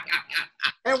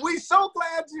And we so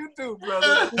glad you do,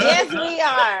 brother. Yes, we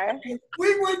are.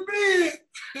 We would be.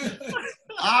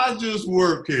 I just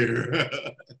work here.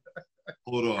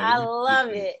 Hold on. I love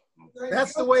it.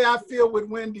 That's the way I feel with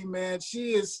Wendy, man.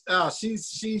 She is,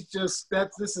 she's just,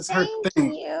 this is her Thank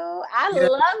thing. you. I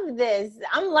love this.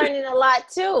 I'm learning a lot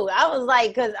too. I was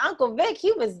like, because Uncle Vic,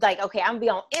 he was like, okay, I'm gonna be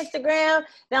on Instagram,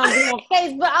 then I'm gonna be on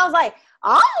Facebook. I was like,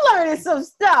 I'm learning some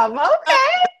stuff.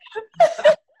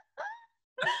 Okay.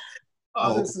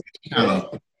 Oh,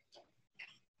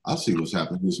 I see what's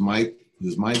happening. His mic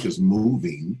is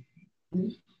moving.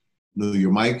 No,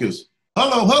 your mic is,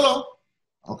 hello.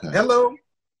 Okay. Hello.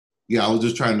 Yeah, I was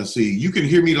just trying to see. You can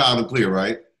hear me loud and clear,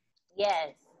 right?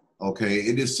 Yes. Okay.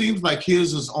 It seems like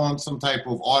his is on some type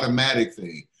of automatic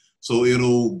thing. So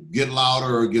it'll get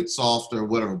louder or get softer or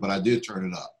whatever, but I did turn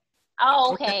it up.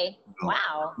 Oh, okay.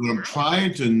 Wow. What I'm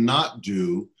trying to not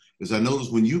do is I notice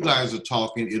when you guys are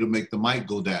talking, it'll make the mic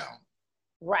go down.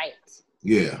 Right.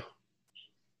 Yeah.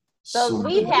 So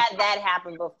we've had that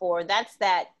happen before. That's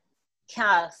that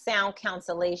kind of sound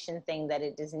cancellation thing that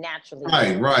it just naturally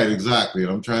does. Right, exactly.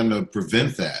 I'm trying to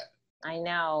prevent that. I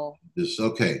know.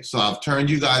 Okay, so I've turned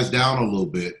you guys down a little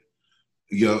bit.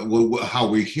 How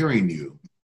we're hearing you,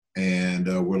 and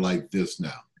we're like this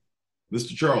now.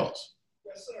 Mr. Charles.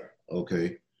 Yes, sir.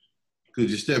 Okay. Could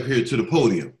you step here to the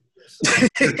podium?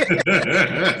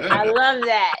 I love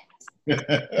that.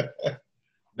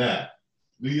 Now,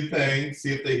 do your thing.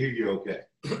 See if they hear you okay.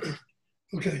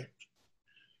 Okay.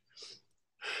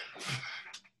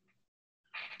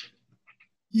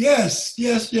 Yes.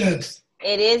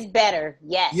 It is better.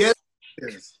 Yes. Yes.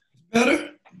 Better?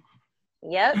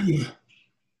 Yep.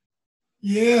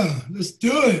 Yeah, let's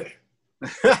do it.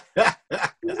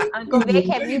 Uncle Vic,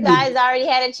 have you guys already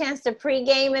had a chance to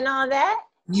pregame and all that?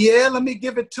 Yeah, let me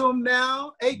give it to him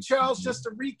now. Hey, Charles, just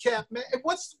to recap, man.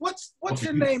 What's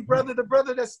your name, brother? The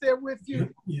brother that's there with you?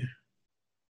 Yeah. You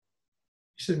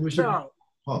said, what's your name? Charles.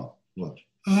 Huh? What?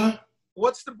 Huh?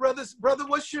 What's the brother?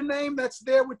 What's your name that's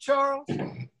there with Charles?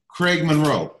 Craig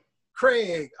Monroe.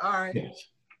 Craig. All right. Yes.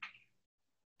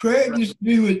 Craig used to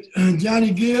be with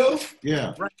Johnny Gill.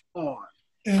 Yeah. Right on.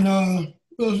 And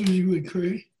who else was you with,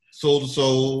 Craig? Soul to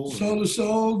Soul. Soul to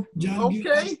Soul. Johnny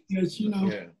Gill. Okay. Yes, you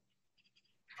know. Yeah.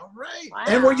 All right. Wow.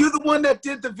 And were you the one that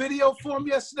did the video for him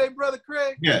yesterday, Brother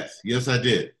Craig? Yes, I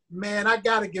did. Man, I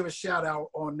got to give a shout out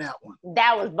on that one.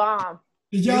 That was bomb.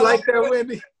 Did You y'all like that,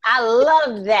 Wendy? I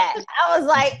love that. I was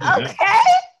like, okay.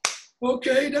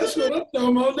 Okay, that's what I'm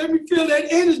talking about. Let me feel that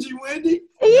energy, Wendy.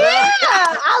 Yeah,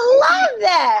 I love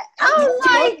that. I was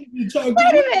like, wait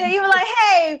a minute. You were like,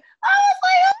 hey. I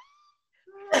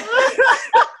was like,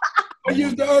 I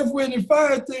use the Earth, Wind, and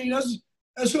Fire thing. That's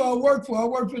who I work for. I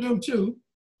work for them too.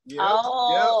 Yep,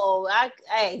 oh,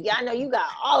 hey, I know you got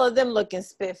all of them looking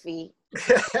spiffy.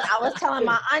 I was telling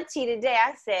my auntie today,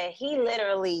 I said, he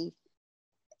literally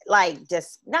invented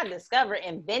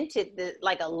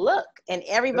a look, and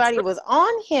everybody was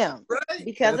on him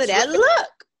because of that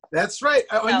look. That's right.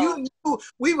 You knew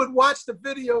we would watch the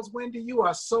videos, Wendy. You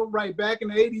are so right. Back in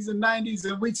the 80s and 90s,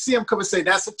 and we'd see him come and say,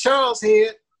 that's a Charles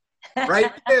head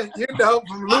right there,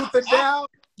 from Luther down.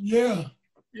 Yeah.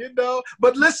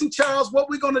 But listen, Charles, what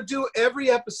we're going to do every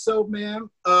episode, man,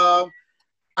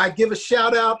 I give a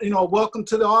shout out, welcome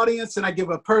to the audience, and I give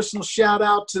a personal shout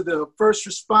out to the first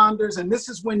responders. And this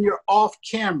is when you're off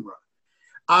camera.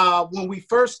 When we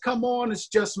first come on, it's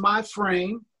just my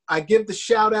frame. I give the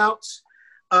shout outs.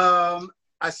 I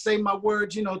say my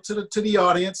words, to the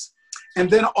audience. And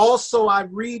then also I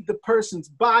read the person's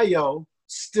bio,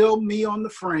 still me on the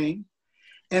frame.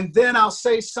 And then I'll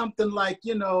say something like,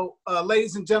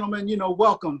 ladies and gentlemen,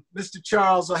 welcome, Mr.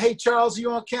 Charles, or hey, Charles, you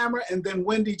on camera? And then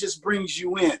Wendy just brings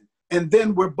you in. And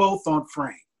then we're both on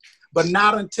frame, but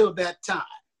not until that time.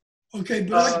 Okay,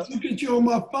 but I can look at you on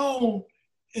my phone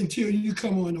until you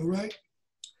come on, all right?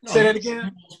 Say that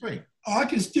again. I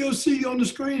can still see you on the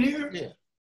screen here? Yeah.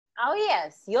 Oh,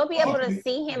 yes. You'll be able to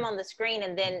see him on the screen.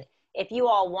 And then if you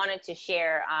all wanted to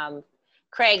share,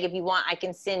 Craig, if you want, I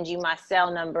can send you my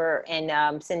cell number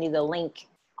and send you the link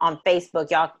on Facebook.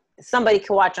 Somebody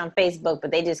could watch on Facebook,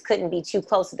 but they just couldn't be too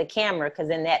close to the camera because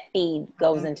then that feed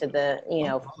goes into the,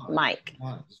 mic.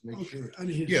 Just make sure.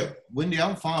 Yeah, Wendy,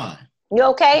 I'm fine. You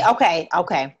okay?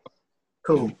 Okay.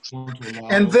 Cool.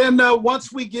 And then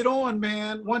once we get on,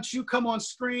 man, once you come on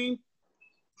screen,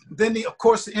 then of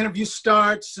course the interview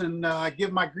starts, and I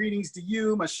give my greetings to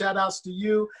you, my shout outs to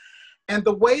you. And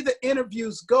the way the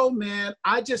interviews go, man,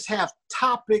 I just have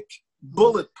topic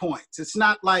bullet points. It's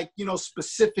not like,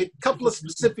 couple of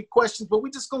specific questions, but we're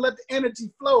just going to let the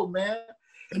energy flow, man.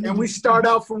 And we start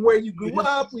out from where you grew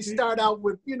up. We start out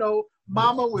with,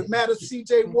 Mama with Matt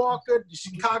C.J. Walker, the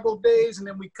Chicago days, and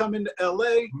then we come into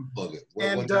LA,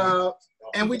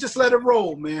 and we just let it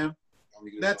roll, man.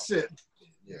 That's it.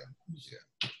 Yeah.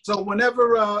 So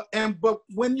whenever, but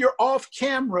when you're off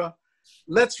camera,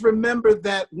 let's remember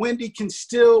that we can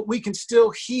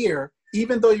still hear,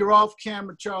 even though you're off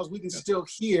camera, Charles, we can still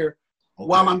hear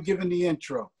while I'm giving the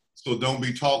intro. So don't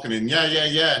be talking and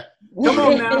yeah. Come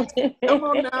on now. Come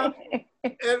on now.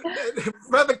 And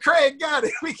Brother Craig got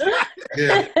it. We got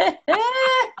it. Yeah.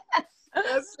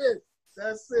 That's it.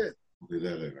 That's it. We'll do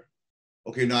that later.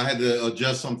 Okay, now I had to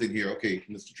adjust something here. Okay,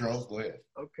 Mr. Charles, go ahead.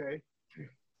 Okay.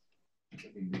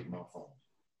 Let me mute my phone.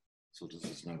 So this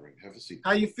is not right. Have a seat.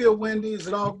 How you feel, Wendy? Is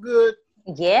it all good?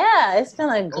 Yeah, it's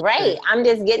feeling great. Okay. I'm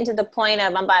just getting to the point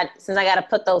of since I got to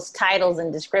put those titles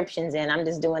and descriptions in, I'm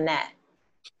just doing that.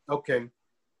 Okay.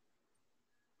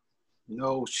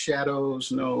 No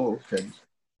shadows, no. Okay.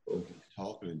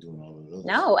 Talking and doing all of those.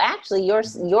 No, actually, your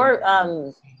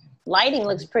lighting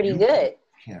looks pretty good.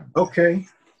 Okay.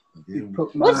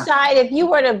 Which side, if you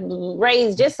were to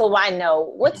raise, just so I know,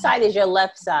 what side is your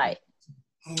left side?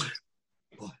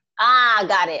 Ah,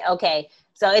 got it. Okay.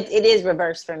 So it is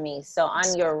reversed for me. So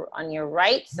on your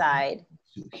right side,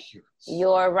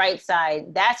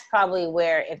 that's probably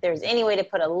where, if there's any way to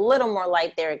put a little more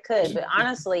light there, it could. But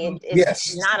honestly,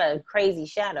 it's not a crazy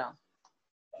shadow.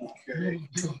 Okay.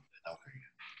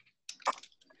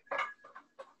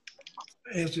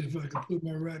 I asked her if I could put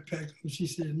my right pack on. She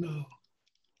said no.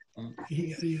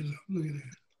 He got his up. Look at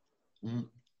that.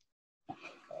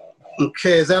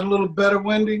 Okay, is that a little better,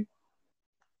 Wendy?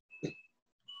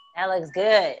 That looks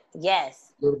good.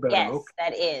 Yes. A little better. Yes, Okay.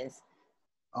 that is.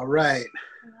 All right.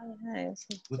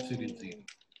 What city is he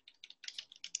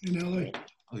in? In LA.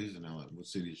 Oh, he's in LA. What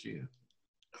city is she in?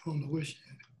 I don't know where she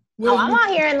at. Oh, I'm out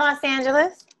here in Los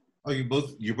Angeles. Oh,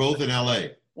 you're both in LA.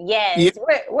 Yes. Yeah.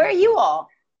 Where are you all?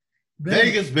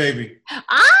 Vegas, baby.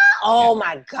 Oh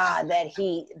my God, that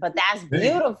heat. But that's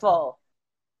beautiful.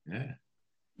 Yeah.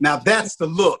 Now that's the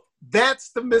look. That's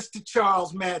the Mr.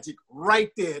 Charles magic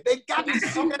right there. They got to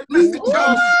see that Mr.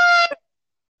 Charles.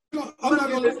 I'm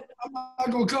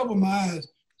not gonna cover my eyes.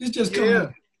 It's just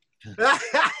coming.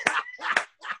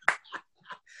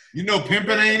 You know,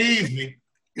 pimping ain't easy.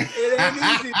 It ain't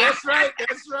easy. That's right.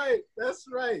 That's right. That's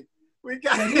right. We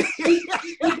got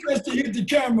Just to hit the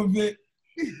camera, Vic.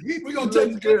 We're gonna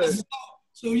take the glasses off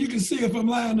so you can see if I'm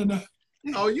lying or not.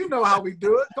 Oh, you know how we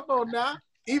do it. Come on now.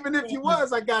 Even if you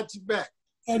was, I got you back.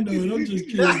 I know it. I'm just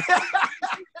kidding.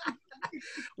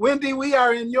 Wendy, we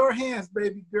are in your hands,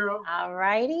 baby girl. All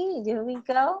righty, here we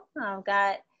go. I've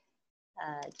got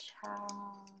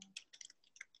Charles.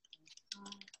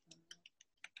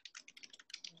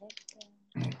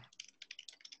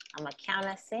 I'm gonna count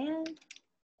us in,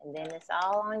 and then it's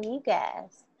all on you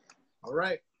guys. All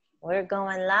right. We're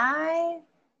going live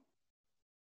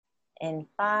in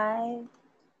 5,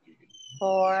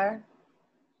 4,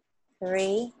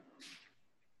 3,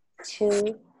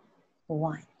 2,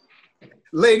 1.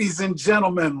 Ladies and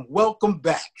gentlemen, welcome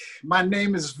back. My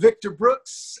name is Victor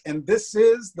Brooks, and this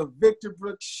is the Victor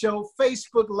Brooks Show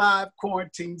Facebook Live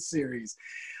Quarantine Series.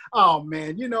 Oh,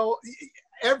 man, you know,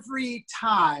 every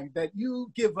time that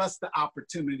you give us the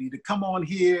opportunity to come on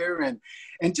here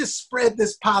and just spread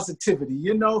this positivity,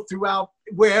 you know, throughout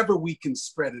wherever we can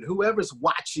spread it, whoever's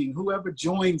watching, whoever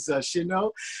joins us, you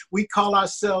know, we call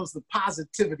ourselves the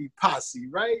Positivity Posse,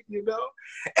 right? You know,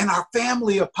 and our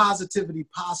family of Positivity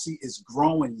Posse is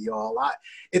growing, y'all.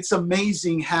 It's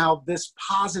amazing how this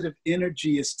positive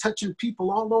energy is touching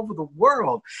people all over the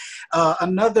world.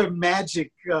 Another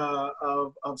magic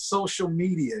of social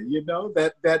media, you know,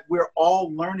 that we're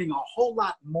all learning a whole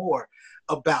lot more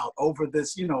about over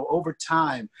this, you know, over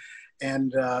time.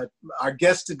 And our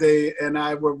guest today and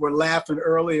I were laughing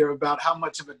earlier about how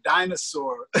much of a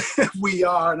dinosaur we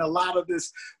are in a lot of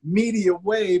this media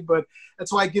way, but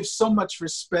that's why I give so much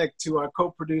respect to our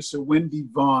co-producer, Wendy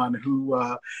Vaughn, who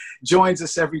joins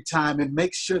us every time and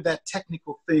makes sure that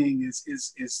technical thing is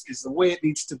the way it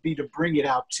needs to be to bring it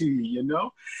out to you, you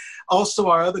know? Also,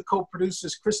 our other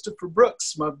co-producers, Christopher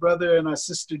Brooks, my brother, and our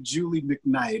sister, Julie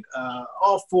McKnight.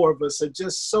 All four of us are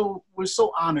just we're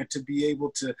so honored to be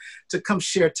able to come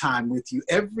share time with you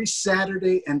every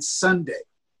Saturday and Sunday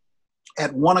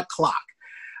at 1 o'clock.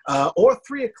 Or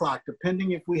 3 o'clock,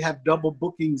 depending if we have double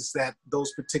bookings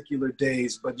those particular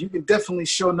days. But you can definitely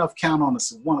sure enough count on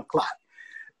us at 1 o'clock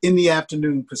in the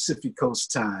afternoon Pacific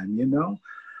Coast time, you know.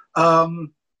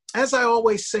 As I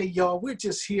always say, y'all, we're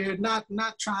just here not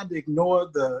trying to ignore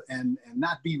and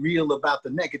not be real about the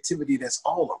negativity that's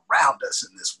all around us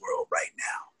in this world right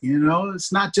now. You know,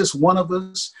 it's not just one of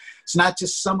us. It's not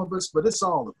just some of us, but it's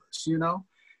all of us, you know.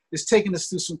 it's taken us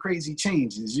through some crazy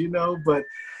changes, you know, but,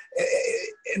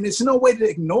 and it's no way to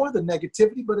ignore the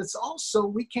negativity, but it's also,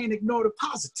 we can't ignore the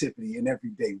positivity in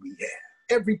every day we have.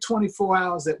 Every 24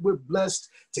 hours that we're blessed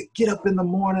to get up in the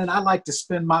morning. I like to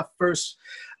spend my first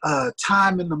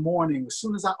time in the morning. As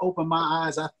soon as I open my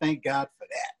eyes, I thank God for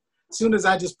that. As soon as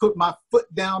I just put my foot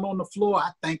down on the floor,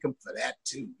 I thank him for that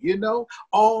too. You know,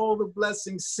 all the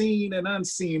blessings seen and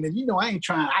unseen. And, you know, I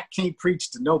can't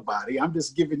preach to nobody. I'm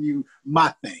just giving you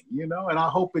my thing, you know, and I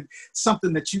hope it's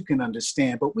something that you can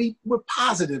understand. But we're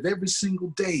positive every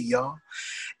single day, y'all.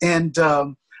 And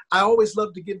I always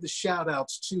love to give the shout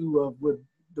outs to with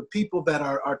the people that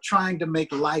are trying to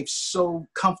make life so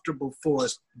comfortable for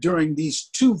us during these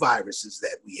two viruses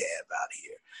that we have out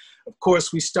here. Of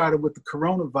course, we started with the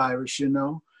coronavirus, you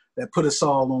know, that put us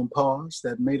all on pause,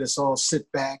 that made us all sit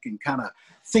back and kind of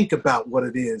think about what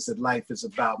it is that life is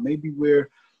about. Maybe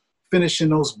we're finishing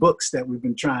those books that we've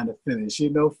been trying to finish, you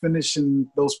know, finishing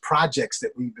those projects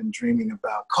that we've been dreaming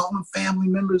about, calling family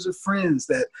members or friends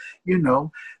that, you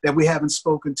know, that we haven't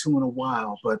spoken to in a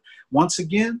while. But once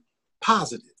again,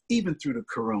 positive, even through the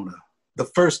corona, the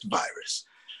first virus.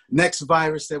 Next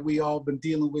virus that we all been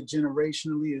dealing with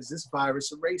generationally is this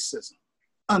virus of racism.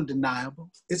 Undeniable.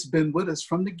 It's been with us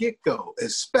from the get-go,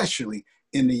 especially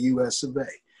in the US of A.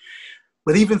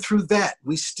 But even through that,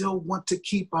 we still want to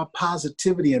keep our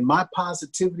positivity. And my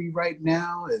positivity right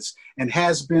now is, and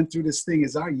has been through this thing,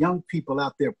 is our young people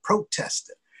out there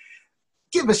protesting.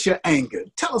 Give us your anger.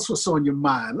 Tell us what's on your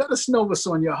mind. Let us know what's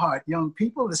on your heart, young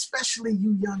people, especially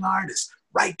you young artists.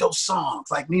 Write those songs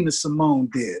like Nina Simone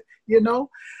did, you know?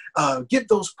 Give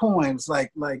those poems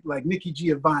like Nikki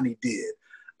Giovanni did.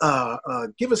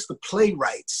 Give us the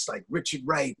playwrights like Richard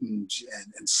Wright and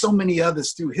so many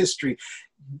others through history.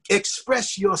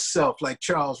 Express yourself like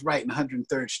Charles Wright and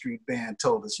 103rd Street Band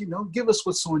told us, you know, give us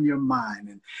what's on your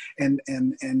mind. And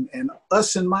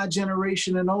us in my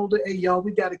generation and older, hey, y'all,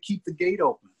 we got to keep the gate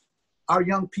open. Our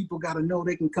young people got to know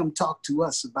they can come talk to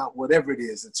us about whatever it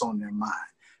is that's on their mind,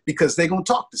 because they're going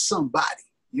to talk to somebody,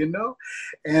 you know?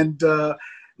 And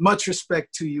much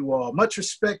respect to you all. Much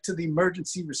respect to the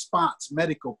emergency response,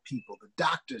 medical people, the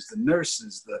doctors, the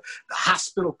nurses, the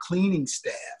hospital cleaning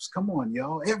staffs. Come on,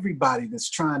 y'all. Everybody that's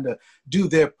trying to do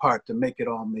their part to make it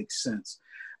all make sense.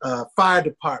 Fire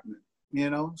department,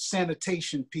 you know,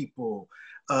 sanitation people,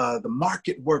 the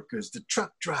market workers, the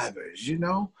truck drivers, you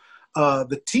know,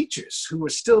 the teachers who are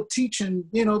still teaching,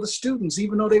 you know, the students,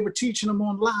 even though they were teaching them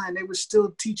online, they were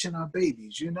still teaching our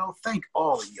babies, you know. Thank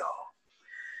all of y'all.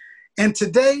 And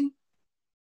today,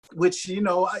 which, you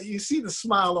know, you see the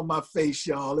smile on my face,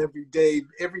 y'all, every day,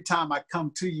 every time I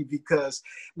come to you, because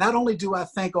not only do I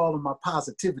thank all of my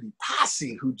positivity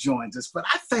posse who joins us, but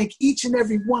I thank each and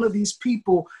every one of these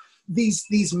people,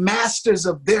 these masters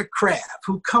of their craft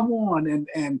who come on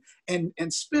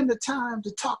and spend the time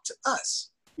to talk to us,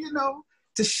 you know,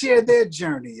 to share their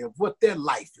journey of what their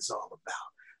life is all about,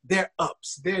 their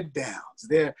ups, their downs,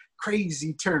 their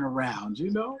crazy turnarounds,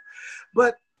 you know.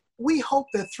 But we hope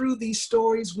that through these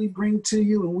stories we bring to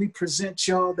you and we present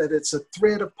y'all that it's a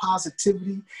thread of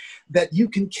positivity that you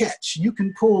can catch, you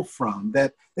can pull from,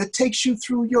 that takes you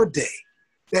through your day,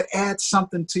 that adds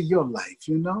something to your life,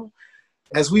 you know.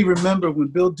 As we remember when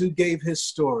Bill Duke gave his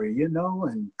story, you know,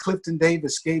 and Clifton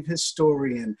Davis gave his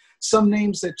story, and some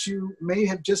names that you may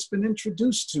have just been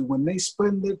introduced to when they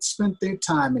spent their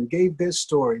time and gave their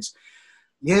stories.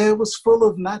 Yeah, it was full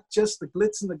of not just the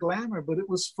glitz and the glamour, but it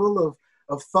was full of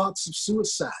thoughts of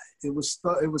suicide. It was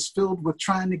filled with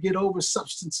trying to get over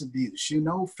substance abuse, you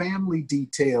know, family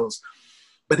details.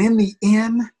 But in the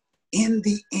end,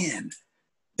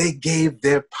 they gave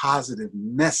their positive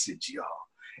message, y'all.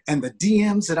 And the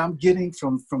DMs that I'm getting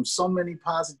from so many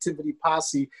positivity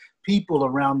posse people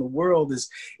around the world is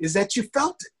that you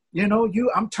felt it. You know,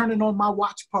 I'm turning on my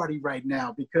watch party right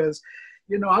now because,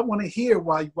 you know, I want to hear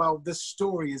while this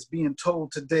story is being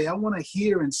told today. I want to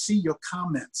hear and see your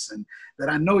comments, and that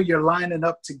I know you're lining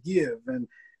up to give. And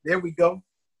there we go.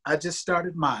 I just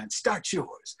started mine. Start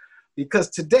yours. Because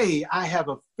today I have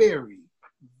a very,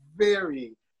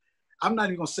 very, I'm not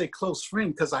even going to say close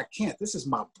friend because I can't. This is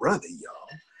my brother,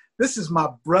 y'all. This is my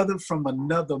brother from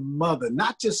another mother,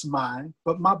 not just mine,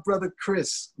 but my brother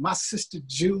Chris, my sister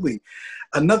Julie,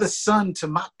 another son to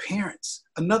my parents,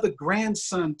 another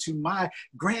grandson to my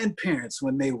grandparents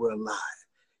when they were alive.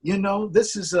 You know,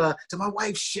 this is to my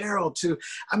wife Cheryl,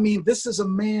 this is a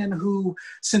man who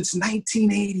since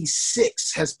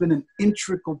 1986 has been an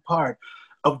integral part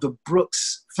of the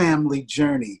Brooks family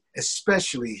journey,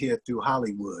 especially here through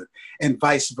Hollywood and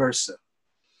vice versa.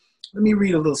 Let me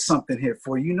read a little something here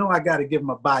for you. You know I got to give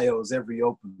my bios every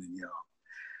opening, y'all.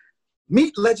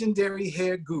 Meet legendary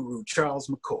hair guru Charles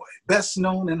McCoy, best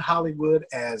known in Hollywood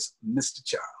as Mr.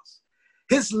 Charles.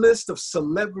 His list of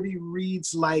celebrity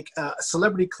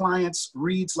clients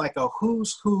reads like a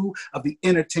who's who of the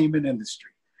entertainment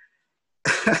industry.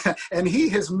 And he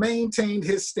has maintained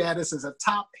his status as a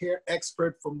top hair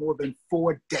expert for more than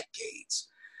 4 decades.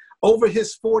 Over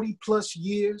his 40+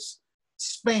 years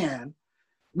span,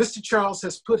 Mr. Charles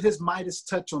has put his Midas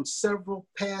touch on several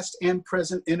past and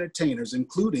present entertainers,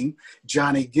 including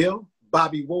Johnny Gill,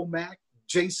 Bobby Womack,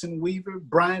 Jason Weaver,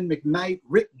 Brian McKnight,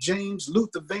 Rick James,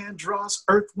 Luther Vandross,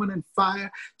 Earth, Wind and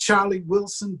Fire, Charlie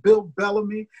Wilson, Bill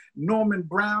Bellamy, Norman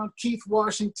Brown, Keith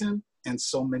Washington, and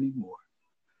so many more.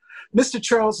 Mr.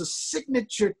 Charles'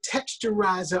 signature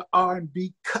texturizer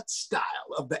R&B cut style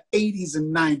of the 80s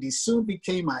and 90s soon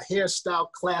became a hairstyle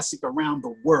classic around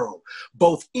the world,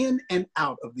 both in and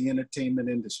out of the entertainment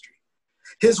industry.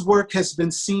 His work has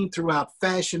been seen throughout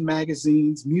fashion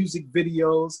magazines, music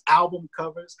videos, album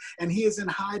covers, and he is in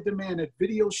high demand at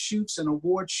video shoots and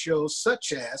award shows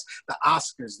such as the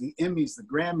Oscars, the Emmys, the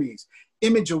Grammys,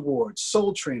 Image Awards,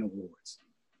 Soul Train Awards.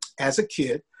 As a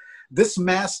kid, this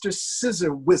master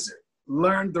scissor wizard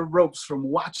learned the ropes from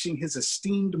watching his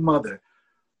esteemed mother,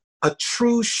 a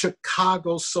true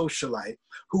Chicago socialite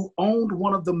who owned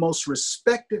one of the most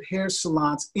respected hair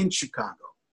salons in Chicago,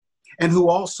 and who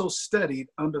also studied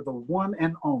under the one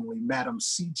and only Madam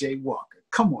C.J. Walker.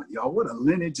 Come on, y'all, what a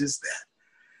lineage is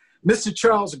that? Mr.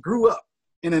 Charles grew up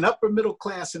in an upper middle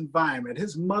class environment.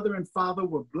 His mother and father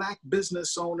were Black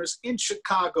business owners in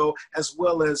Chicago, as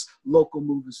well as local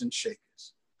movers and shakers.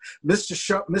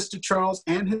 Mr. Charles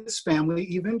and his family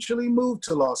eventually moved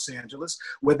to Los Angeles,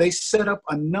 where they set up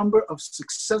a number of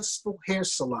successful hair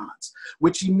salons,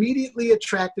 which immediately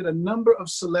attracted a number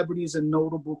of celebrities and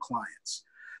notable clients.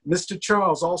 Mr.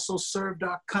 Charles also served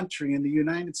our country in the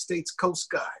United States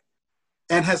Coast Guard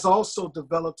and has also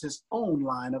developed his own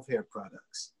line of hair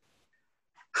products.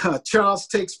 Charles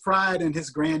takes pride in his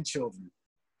grandchildren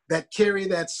that carry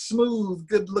that smooth,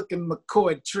 good-looking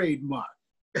McCoy trademark.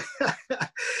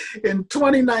 In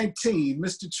 2019,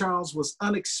 Mr. Charles was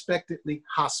unexpectedly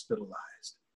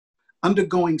hospitalized,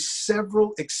 undergoing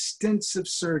several extensive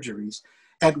surgeries,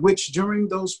 at which during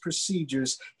those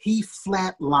procedures, he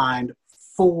flatlined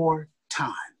 4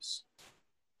 times.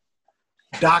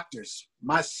 Doctors,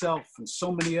 myself, and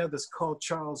so many others call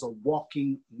Charles a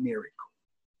walking miracle.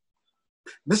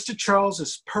 Mr.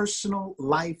 Charles's personal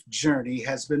life journey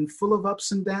has been full of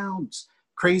ups and downs,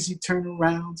 crazy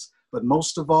turnarounds, but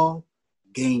most of all,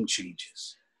 game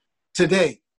changes.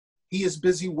 Today, he is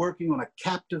busy working on a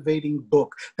captivating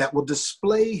book that will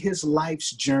display his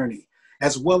life's journey,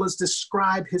 as well as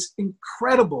describe his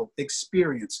incredible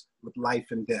experience with life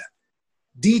and death,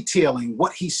 detailing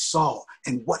what he saw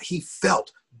and what he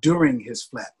felt during his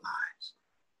flat lives.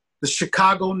 The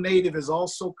Chicago native is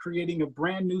also creating a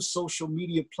brand new social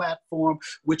media platform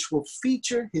which will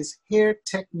feature his hair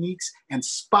techniques and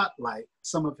spotlight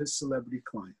some of his celebrity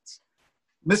clients.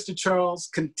 Mr. Charles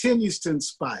continues to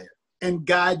inspire and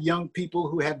guide young people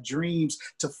who have dreams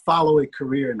to follow a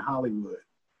career in Hollywood.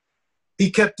 He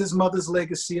kept his mother's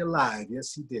legacy alive,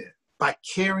 yes he did, by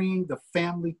carrying the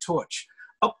family torch,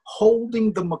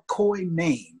 upholding the McCoy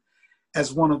name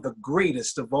as one of the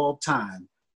greatest of all time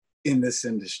in this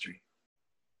industry.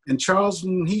 And Charles,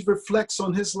 when he reflects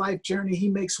on his life journey, he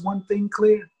makes one thing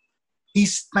clear.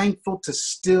 He's thankful to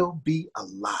still be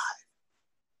alive.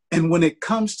 And when it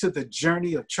comes to the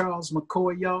journey of Charles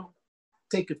McCoy, y'all,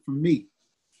 take it from me,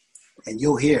 and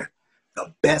you'll hear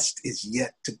the best is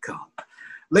yet to come.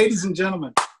 Ladies and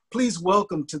gentlemen, please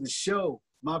welcome to the show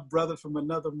my brother from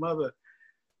another mother,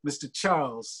 Mr.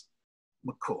 Charles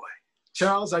McCoy.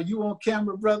 Charles, are you on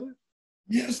camera, brother?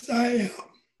 Yes, I am.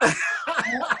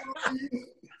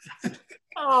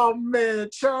 Oh, man,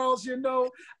 Charles, you know,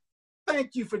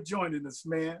 thank you for joining us,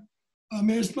 man.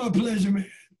 Man, it's my pleasure, man.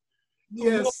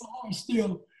 Yes. I'm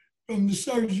still from the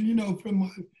surgery, you know, from my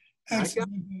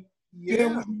accident.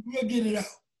 Yeah, we'll get it out.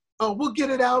 Oh, we'll get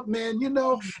it out, man. You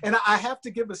know, and I have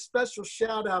to give a special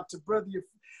shout out to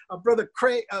brother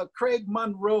Craig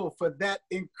Monroe for that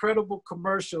incredible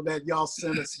commercial that y'all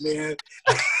sent us, man.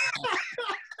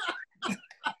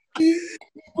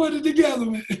 Put it together,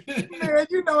 man. Man,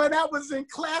 you know, and that was in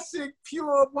classic,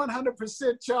 pure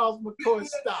 100% Charles McCoy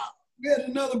style. We had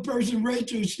another person,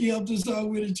 Rachel, she helped us out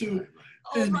with it too.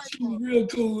 And right, she was real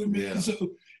cool with me. Yeah. So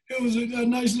it was a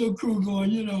nice little crew going,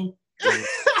 you know.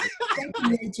 Thank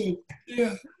you, Rachel.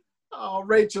 Yeah. Oh,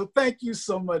 Rachel, thank you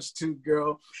so much too,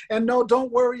 girl. And no,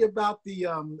 don't worry about the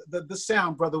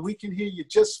sound, brother. We can hear you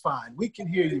just fine. We can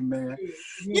hear you, man.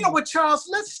 You know what, Charles?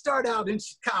 Let's start out in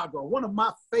Chicago, one of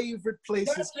my favorite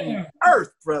places on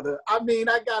earth, brother. I mean,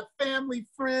 I got family,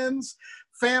 friends,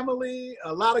 family,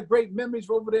 a lot of great memories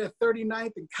over there at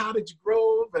 39th and Cottage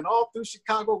Grove and all through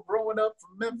Chicago growing up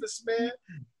from Memphis, man.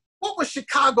 What was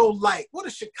Chicago like? What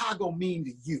does Chicago mean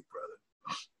to you, brother?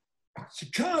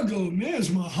 Chicago, man, is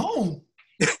my home.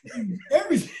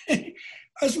 Everything.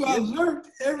 That's where I learned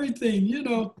everything, you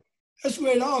know. That's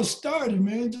where it all started,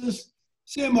 man. Just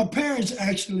seeing my parents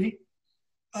actually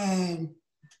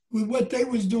with what they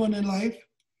was doing in life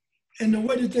and the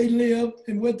way that they lived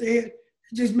and what they had,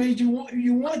 it just made you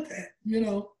want that, you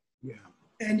know. Yeah.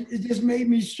 And it just made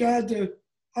me strive to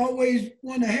always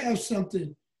want to have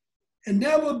something and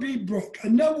never be broke. I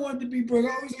never wanted to be broke.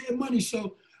 I always had money,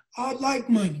 so I like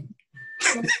money.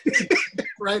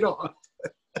 Right on.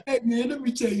 Hey, man, let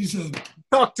me tell you something.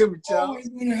 Talk to me, I Charles. always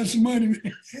want to have some money,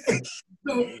 man.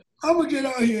 So I'm going to get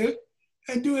out here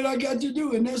and do what I got to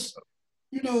do. And that's,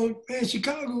 you know, man,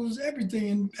 Chicago was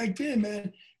everything. And back then,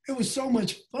 man, it was so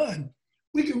much fun.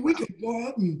 We could go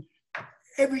out and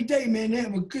every day, man,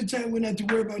 have a good time. We didn't have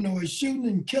to worry about no one shooting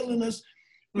and killing us.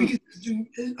 We could do,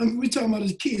 we're talking about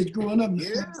as kids growing up.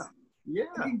 Yeah.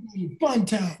 Fun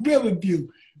Town, Riverview,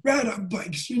 ride our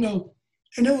bikes, you know.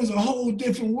 And it was a whole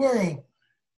different world.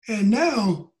 And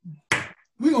now,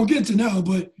 we're going to get to now,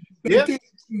 but back then, it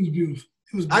was beautiful.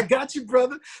 I got you,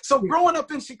 brother. So growing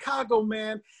up in Chicago,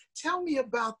 man, tell me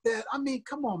about that. I mean,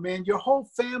 come on, man, your whole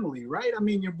family, right? I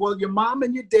mean, your mom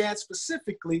and your dad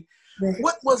specifically. Right.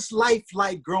 What was life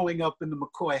like growing up in the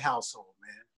McCoy household,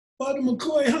 man? Well, the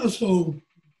McCoy household.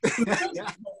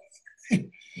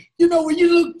 You know, when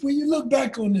you look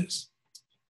back on this,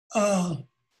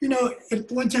 you know,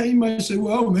 at one time you might say,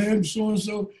 well, man,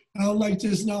 so-and-so, I don't like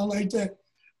this and I don't like that.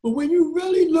 But when you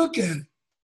really look at it,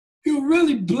 you're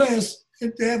really blessed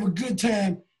to have a good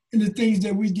time in the things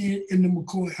that we did in the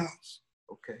McCoy house.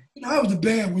 Okay. You know, I was a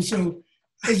bad one, so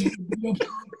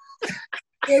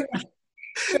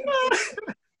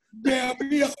damn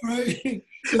me up, right?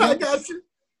 I got you.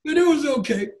 But it was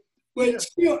okay. But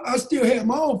still, I still had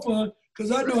my own fun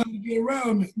because I know how to get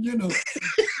around them, you know.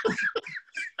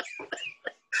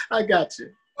 I got you.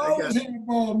 I always had a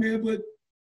ball, man, but,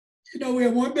 you know, we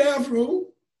had one bathroom.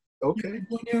 Okay.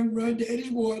 Go there and run daddy's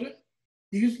water.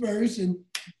 He was first, and,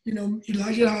 you know, he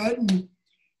liked it hot. And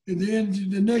then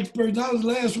the next person, I was the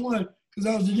last one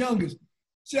because I was the youngest.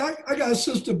 See, I got a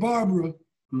sister, Barbara,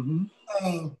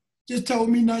 just told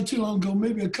me not too long ago,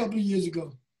 maybe a couple of years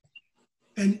ago.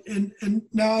 And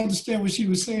now I understand what she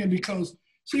was saying because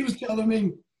she was telling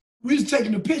me, we was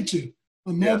taking a picture.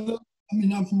 My mother,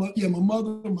 my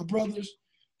mother, my brothers,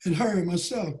 and her and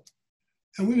myself.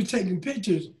 And we were taking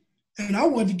pictures. And I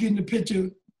wanted to get in the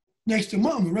picture next to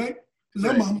mama, right? Because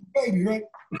I'm mama's baby, right?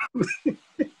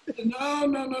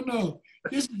 No.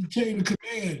 This is the chain of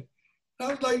command. I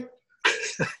was like,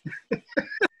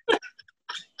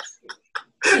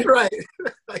 right.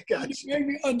 I got you. It made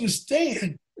me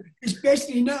understand,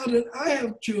 especially now that I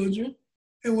have children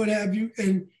and what have you,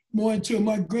 and more into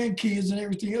my grandkids and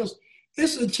everything else.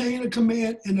 It's a chain of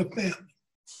command in a family.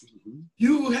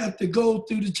 You have to go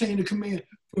through the chain of command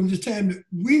from the time that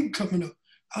we're coming up.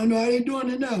 I don't know how they're doing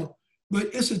it now, but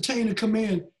it's a chain of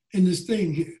command in this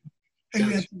thing here. And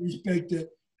you have to respect that.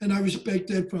 And I respect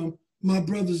that from my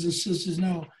brothers and sisters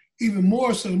now, even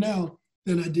more so now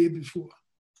than I did before.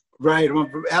 Right,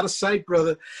 out of sight,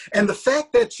 brother. And the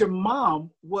fact that your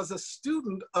mom was a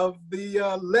student of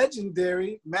the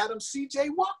legendary Madam C.J.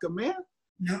 Walker, man.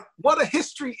 Yeah. What a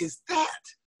history is that?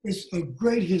 It's a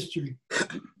great history.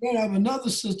 Then I have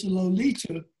another sister,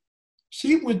 Lolita.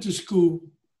 She went to school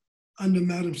under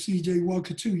Madam C.J.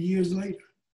 Walker 2 years later.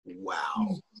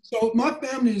 Wow. So my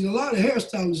family is a lot of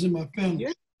hairstylists in my family.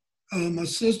 Yeah. My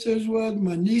sister as well,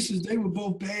 my nieces, they were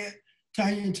both bad.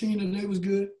 Tanya and Tina, they was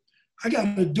good. I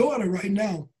got a daughter right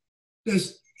now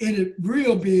that's in it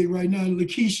real big right now,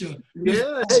 Lakeisha.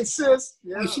 Yeah, hey sis.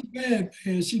 Yeah. She bad,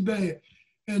 man, she bad.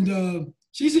 And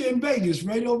she's here in Vegas,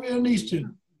 right over here in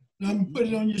Eastern. And I'm gonna put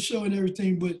it on your show and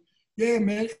everything, but yeah,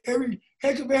 man, every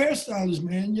heck of a hairstylist,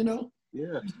 man, you know?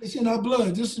 Yeah. It's in our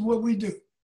blood. This is what we do.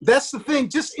 That's the thing,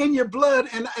 just in your blood.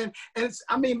 And it's,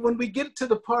 I mean, when we get to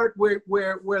the part where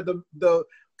the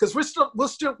because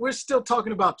we're still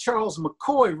talking about Charles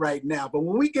McCoy right now, but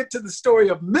when we get to the story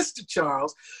of Mr.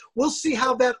 Charles, we'll see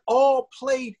how that all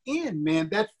played in, man.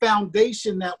 That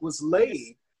foundation that was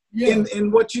laid in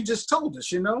what you just told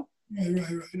us, you know. Right.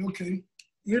 Okay.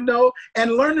 you know,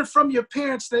 and learning from your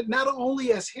parents that not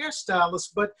only as hairstylists,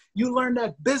 but you learn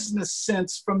that business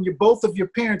sense from both of your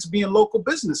parents being local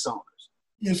business owners.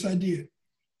 Yes, I did.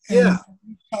 Yeah. And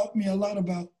it taught me a lot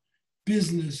about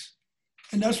business.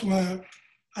 And that's why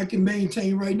I can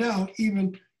maintain right now,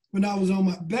 even when I was on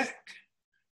my back,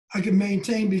 I can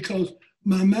maintain because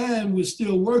my mind was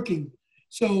still working.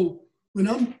 So when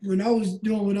I was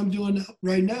doing what I'm doing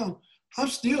right now, I'm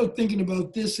still thinking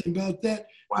about this and about that.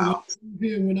 Wow.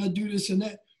 And when I do this and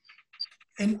that.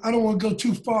 And I don't want to go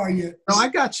too far yet. No, I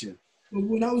got you. But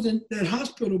when I was in that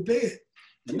hospital bed,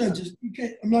 I'm not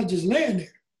just laying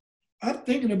there. I'm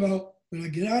thinking about when I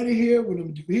get out of here, what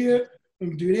I'm gonna do here, what I'm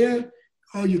gonna do there,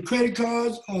 all your credit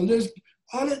cards, all this,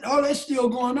 all that's still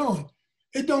going on.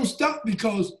 It don't stop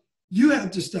because you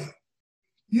have to stop.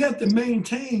 You have to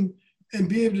maintain and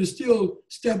be able to still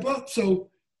step up so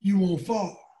you won't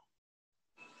fall.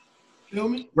 Feel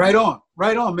me? Right on,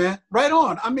 man. Right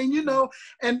on. I mean, you know,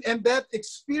 and that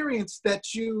experience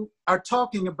that you are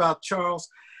talking about, Charles,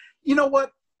 you know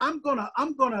what? I'm gonna,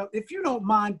 if you don't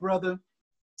mind, brother,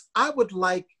 I would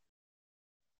like,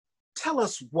 tell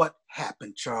us what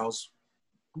happened, Charles.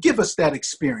 Give us that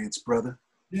experience, brother.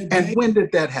 And when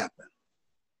did that happen?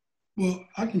 Well,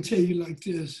 I can tell you like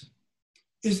this.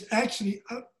 It's actually,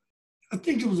 I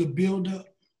think it was a build-up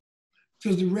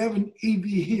because the Reverend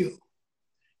E.B. Hill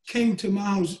came to my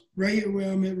house right here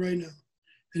where I'm at right now,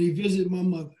 and he visited my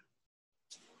mother.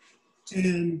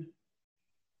 And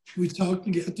we talked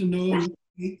and got to know and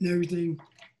ate and everything.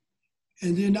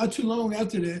 And then not too long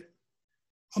after that,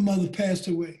 my mother passed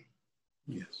away.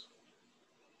 Yes.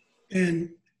 And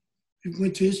we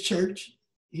went to his church.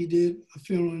 He did a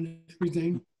funeral and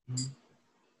everything. Mm-hmm.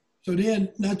 So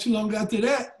then, not too long after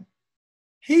that,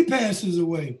 he passes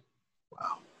away.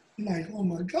 Wow. I'm like, oh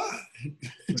my God.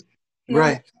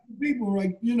 Right. People,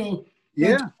 like, you know,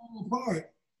 yeah. fall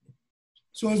apart.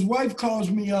 So his wife calls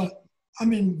me up.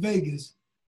 I'm in Vegas.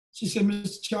 She said,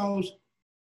 Mr. Charles,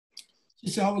 she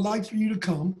said, I would like for you to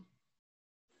come.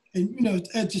 And, you know,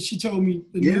 after she told me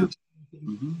the news,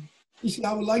 mm-hmm. She said,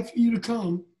 I would like for you to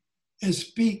come and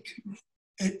speak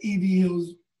at E.B.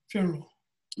 Hill's funeral.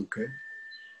 Okay.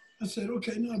 I said,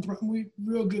 okay, no problem. We're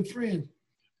real good friends.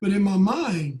 But in my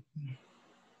mind,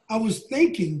 I was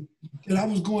thinking that I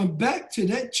was going back to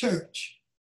that church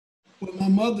where my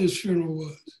mother's funeral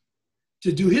was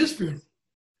to do his funeral.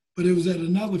 But it was at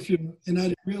another funeral, and I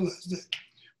didn't realize that.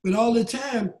 But all the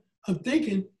time, I'm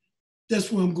thinking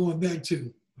that's where I'm going back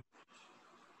to.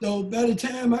 So by the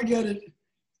time I got it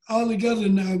all together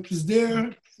now, it was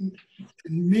there, and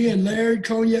me and Larry,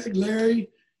 Cognac Larry,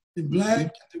 and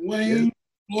Black, Dwayne,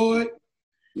 Floyd,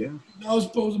 I was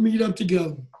supposed to meet up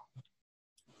together.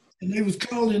 And they was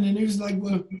calling, and they was like,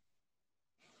 well,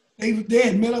 they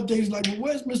had met up. They was like, well,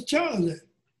 where's Mr. Charles at?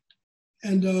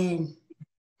 And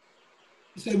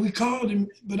he said, we called him,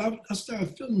 but I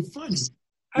started feeling funny.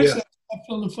 Actually, I started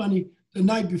feeling funny the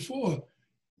night before.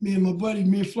 Me and my buddy,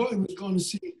 me and Floyd was going to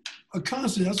see a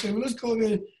concert. I said, well, let's go over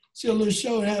there, see a little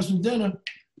show and have some dinner.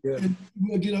 Yeah. And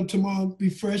we'll get up tomorrow, be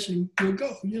fresh, and we'll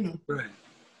go, you know. Right.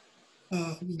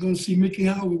 We're going to see Mickey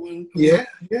Howard. Yeah.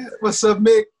 What's up,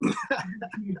 Mick?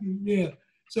 Yeah.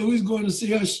 So we was going to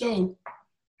see her show.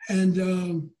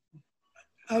 And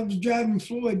I was driving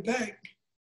Floyd back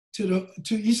to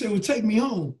he said, well, take me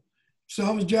home. So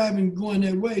I was driving, going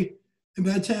that way. And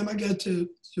by the time I got to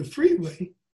the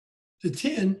freeway, to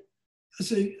 10, I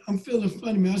said, I'm feeling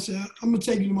funny, man. I said, I'm going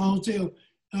to take you to my hotel,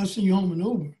 and I'll send you home in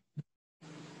Uber.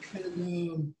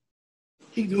 And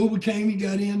the Uber came, he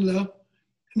got in, left.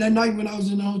 And that night when I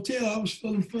was in the hotel, I was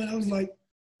feeling funny. I was like,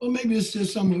 well, maybe it's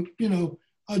just something, you know,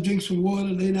 I'll drink some water,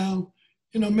 lay down.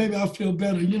 You know, maybe I'll feel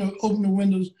better. You know, open the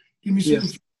windows, give me some.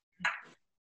 Yes.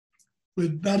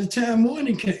 But by the time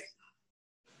morning came,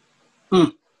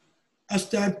 I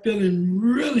started feeling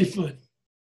really funny.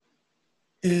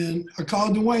 And I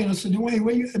called Dwayne. I said, Dwayne,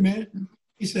 where you at, man?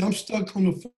 He said, I'm stuck on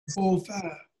the 405.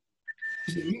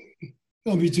 I said, it's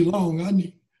going to be too long. I'm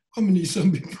going to need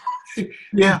something.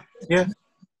 Yeah.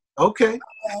 Okay.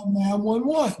 I dialed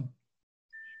 911.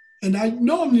 And I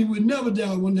normally would never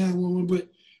dial 911, but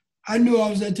I knew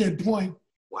I was at that point.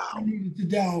 Wow. I needed to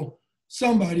dial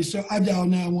somebody, so I dialed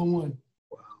 911.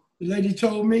 Wow. The lady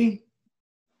told me,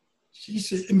 she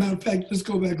said, as a matter of fact, let's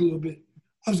go back a little bit.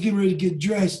 I was getting ready to get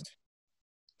dressed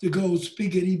to go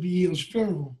speak at E.B. Hill's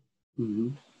funeral. Mm-hmm.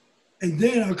 And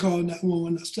then I called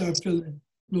 911. I started feeling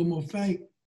a little more faint.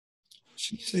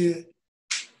 She said,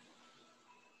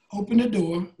 open the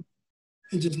door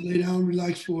and just lay down and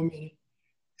relax for a minute.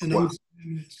 And I'm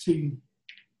saying this to you.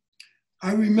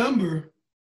 I remember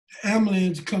the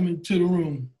ambulance coming to the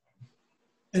room.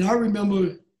 And I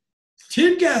remember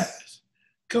 10 guys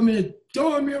coming and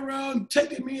throwing me around,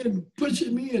 taking me and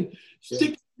pushing me and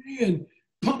sticking me and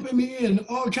pumping me and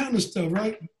all kind of stuff,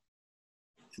 right?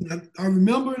 And I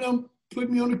remember them put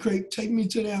me on the crate, take me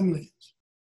to the ambulance.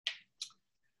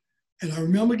 And I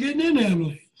remember getting in the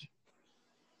ambulance.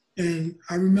 And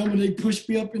I remember they pushed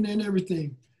me up in there and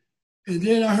everything. And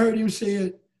then I heard him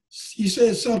say he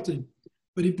said something,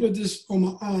 but he put this on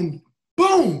my arm.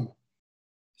 Boom!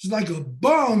 It's like a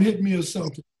bomb hit me or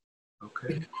something.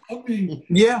 Okay. I mean,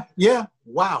 yeah.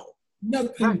 Wow.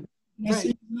 Nothing. I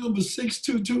see number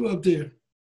 622 up there.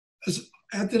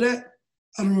 After that,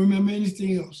 I don't remember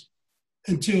anything else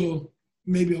until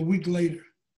maybe a week later.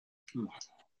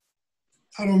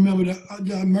 I don't remember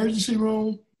the emergency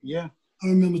room. Yeah. I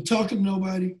don't remember talking to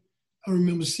nobody. I don't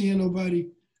remember seeing nobody.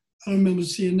 I don't remember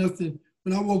seeing nothing.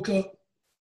 When I woke up,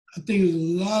 I think there's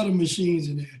a lot of machines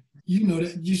in there. You know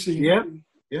that. You see. Yeah.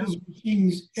 There's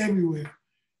machines everywhere.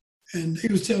 And they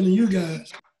was telling you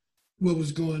guys what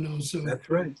was going on. So that's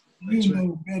right. You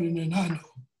know better than I know.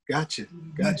 Gotcha.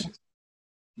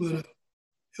 But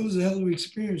it was a hell of an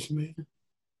experience, man.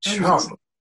 Charles.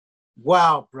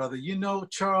 Wow, brother. You know,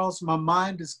 Charles, my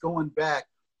mind is going back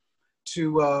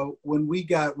to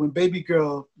when baby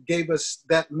girl gave us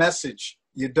that message,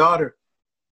 your daughter.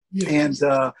 Yeah. And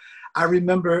I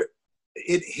remember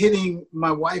it hitting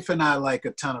my wife and I like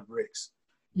a ton of bricks.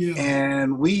 Yeah.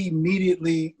 And we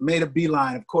immediately made a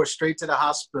beeline, of course, straight to the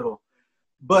hospital.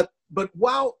 But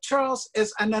while Charles,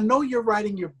 and I know you're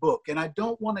writing your book, and I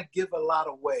don't want to give a lot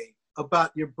away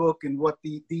about your book and what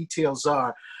the details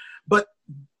are, but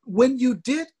when you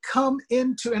did come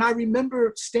into, and I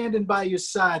remember standing by your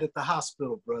side at the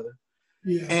hospital, brother.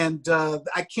 Yeah. And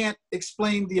I can't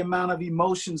explain the amount of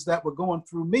emotions that were going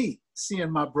through me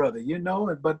seeing my brother, you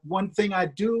know. But one thing I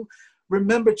do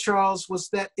remember, Charles, was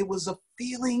that it was a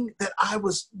feeling that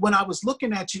when I was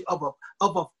looking at you of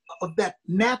that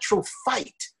natural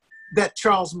fight that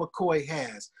Charles McCoy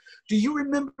has. Do you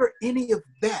remember any of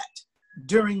that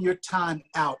during your time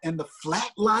out and the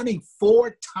flatlining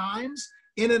 4 times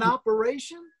in an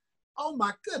operation? Oh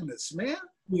my goodness, man.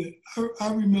 Yeah,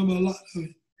 I remember a lot of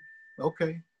it.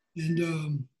 Okay.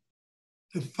 And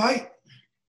the fight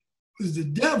was the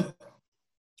devil.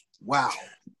 Wow.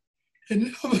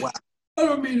 And wow. I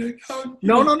don't mean it.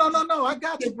 No. I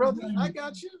got you, brother. I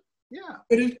got you. Yeah.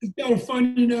 But it's kind of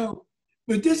funny now.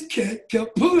 But this cat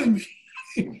kept pulling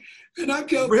me. And I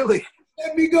kept, really?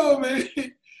 Let me go, man.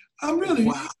 I'm really.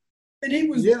 Wow. And he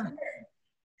was there.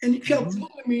 And he kept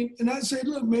pulling me. And I said,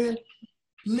 look, man,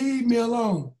 leave me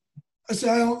alone. I said,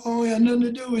 I don't have nothing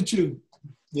to do with you.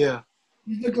 Yeah.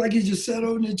 He looked like he just sat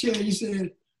over in the chair. He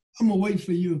said, I'm going to wait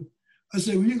for you. I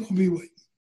said, well, you're going to be waiting.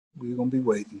 We're going to be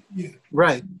waiting. Yeah.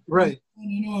 Right. You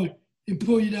know, they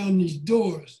pull you down these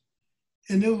doors.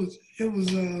 And it was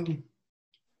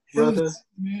brother.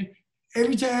 Man,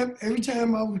 every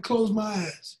time I would close my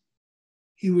eyes,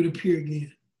 he would appear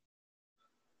again.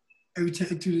 Every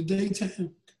time through the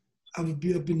daytime, I would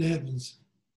be up in the heavens.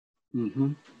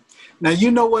 Mm-hmm. Now,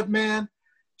 you know what, man?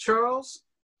 Charles,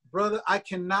 brother, I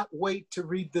cannot wait to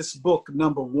read this book,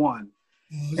 number 1.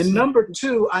 And number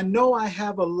 2, I know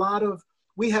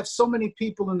we have so many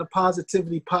people in the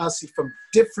Positivity Posse from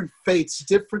different faiths,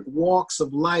 different walks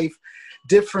of life,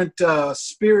 different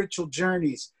spiritual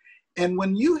journeys. And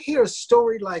when you hear a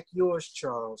story like yours,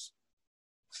 Charles,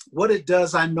 what it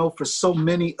does, I know for so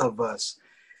many of us,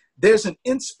 there's an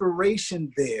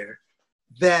inspiration there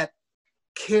that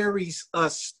carries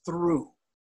us through.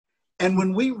 And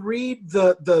when we read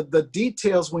the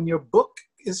details, when your book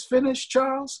is finished,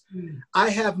 Charles, I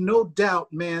have no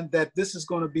doubt, man, that this is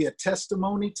going to be a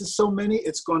testimony to so many.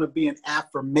 It's going to be an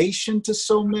affirmation to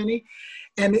so many.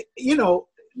 And, you know,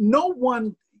 no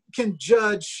one can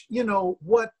judge, you know,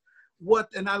 what,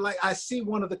 and I see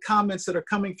one of the comments that are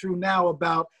coming through now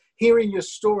about hearing your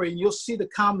story, and you'll see the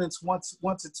comments once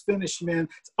it's finished, man.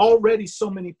 Already so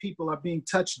many people are being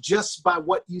touched just by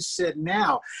what you said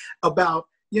now about,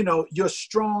 you know, your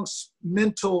strong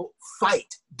mental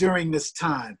fight during this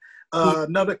time.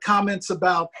 Another comments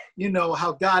about, you know,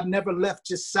 how God never left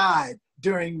your side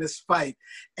during this fight.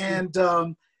 And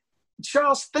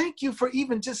Charles, thank you for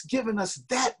even just giving us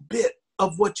that bit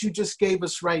of what you just gave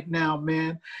us right now,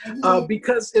 man.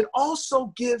 Because it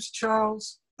also gives,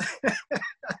 Charles,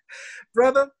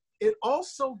 brother, it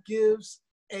also gives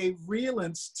a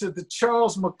relance to the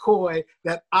Charles McCoy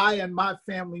that I and my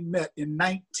family met in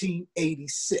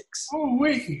 1986. Oh,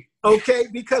 wait. Okay,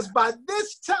 because by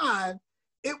this time,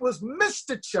 it was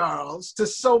Mr. Charles to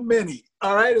so many,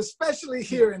 all right, especially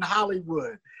here in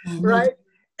Hollywood, right?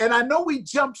 And I know we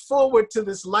jumped forward to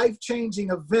this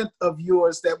life-changing event of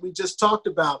yours that we just talked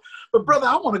about. But brother,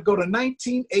 I want to go to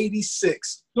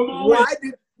 1986.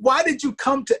 Why did you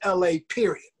come to LA,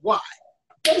 period? Why?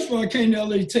 First of all, I came to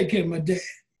LA to take care of my dad.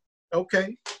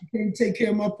 Okay. I came to take care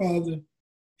of my father.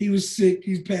 He was sick.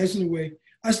 He's passing away.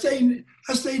 I stayed in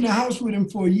the house with him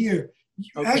for a year.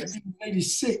 Okay. Actually,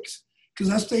 86,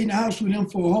 because I stayed in the house with him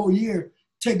for a whole year,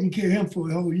 taking care of him for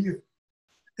a whole year.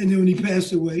 And then when he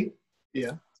passed away,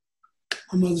 yeah,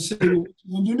 my mother said, well, what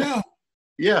you gonna do now?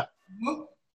 Yeah. Well,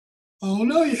 I don't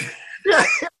know yet. Yeah.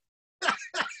 I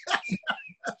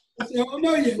said, I don't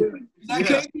know yet. I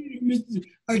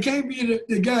can't be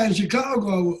the guy in Chicago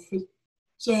I was.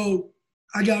 So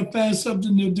I got to find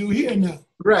something to do here now.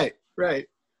 Right, right.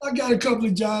 I got a couple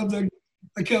of jobs. I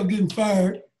kept getting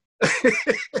fired.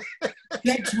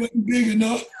 Checks wasn't big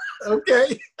enough.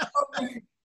 Okay. Okay.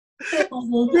 What am I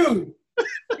going to do?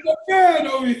 I'm fired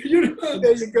over here. You know?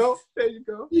 There you go. There you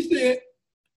go. He said,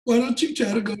 why don't you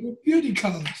try to go to beauty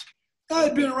college? I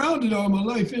had been around it all my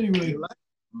life anyway.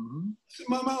 Mm-hmm. I said,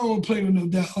 Mom, I don't want to play with no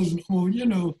dolls no more, you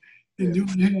know, and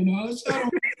doing hair and all that. I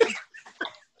don't.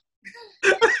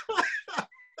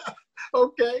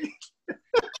 Okay.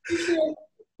 He said,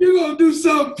 you're going to do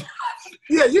something.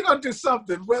 Yeah, you're going to do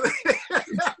something.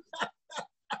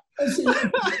 I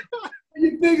said,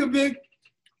 you think of it,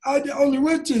 I only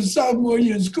went to sophomore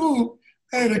year in school.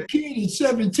 I had a kid at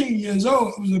 17 years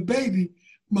old. I was a baby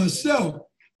myself.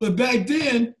 But back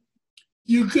then,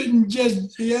 you couldn't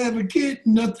just have a kid,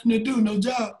 nothing to do, no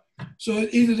job. So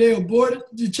either they aborted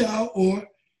the child or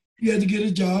you had to get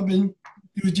a job and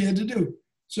do what you had to do.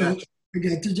 So I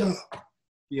got the job.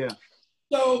 Yeah.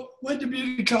 So went to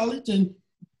beauty college and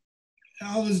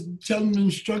I was telling the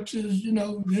instructors, you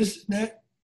know, this and that.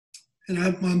 And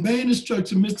my main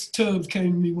instructor, Mr. Tubbs,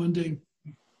 came to me one day.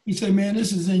 He said, man,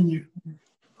 this is in you.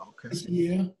 Okay. I said,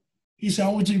 yeah. He said, I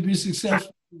want you to be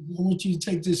successful. I want you to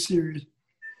take this serious.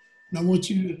 And I want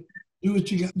you to do what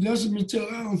you got. That's what Mr.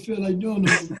 I don't feel like doing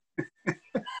it.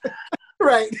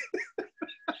 Right.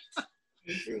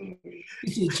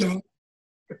 He said, Charles,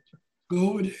 go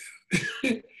over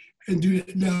there and do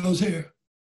that Dow's hair.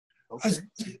 Okay. I said,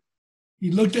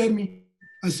 he looked at me.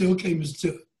 I said, okay, Mr.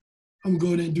 Tubbs. I'm going to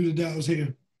go there and do the Dow's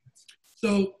hair.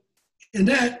 So, and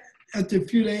that, after a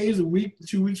few days, a week,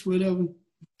 2 weeks, whatever,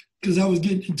 because I was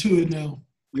getting into it now.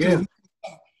 Yeah.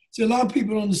 See, a lot of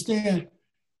people don't understand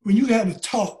when you have a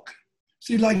talk.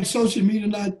 See, like social media,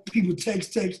 not people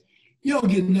text, you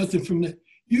don't get nothing from that.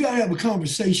 You got to have a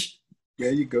conversation.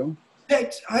 There you go.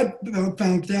 Text, I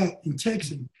found out in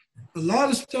texting, a lot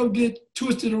of stuff get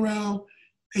twisted around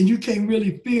and you can't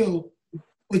really feel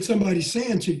what somebody's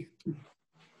saying to you.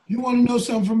 You want to know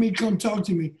something from me, come talk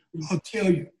to me. I'll tell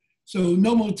you. So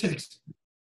no more texting.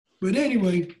 But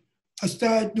anyway, I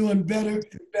started doing better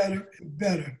and better and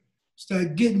better.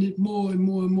 Started getting it more and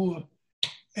more and more.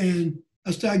 And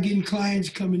I started getting clients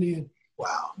coming in.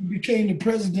 Wow. I became the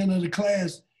president of the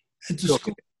class at the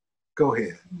school. Go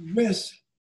ahead. The rest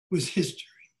was history.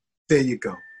 There you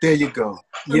go. There you go.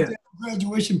 Yeah.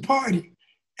 Graduation party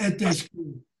at that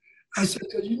school. I said,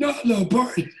 you know I love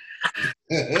party.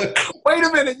 Wait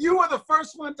a minute. You were the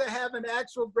first one to have an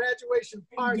actual graduation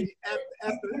party at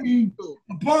the school.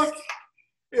 A party?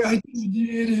 Yeah.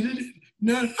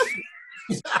 No.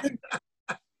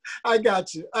 I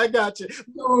got you.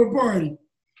 No party.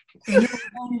 And it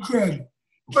was credit.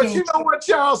 But so, you know what,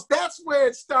 Charles? That's where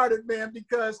it started, man,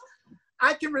 because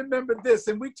I can remember this,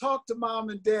 and we talked to Mom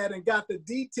and Dad and got the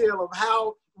detail of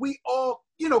how we all,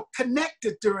 you know,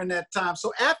 connected during that time.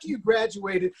 So after you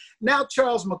graduated, now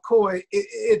Charles McCoy,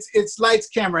 it's lights,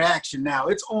 camera, action now.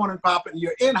 It's on and popping.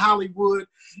 You're in Hollywood.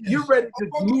 Yes. You're ready to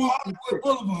move. Hollywood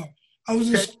Boulevard. I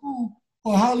was in school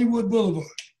on Hollywood Boulevard.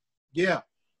 Yeah.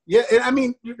 Yeah, and I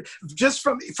mean, just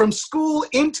from school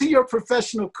into your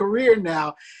professional career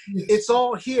now, yes. It's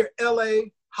all here,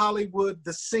 LA, Hollywood,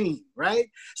 the scene, right?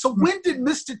 So when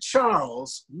was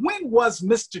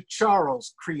Mr.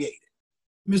 Charles created?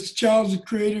 Mr. Charles was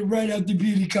created right after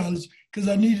beauty college because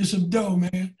I needed some dough,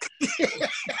 man.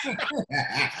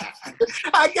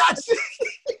 I got you.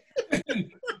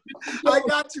 I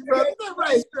got you, brother.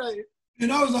 Right.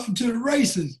 And I was out to the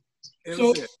races.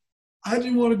 So I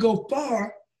didn't want to go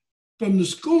far from the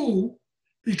school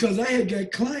because I had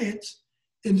got clients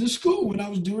in the school when I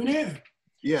was doing hair.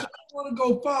 Yeah. So I didn't want to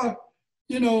go far,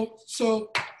 you know,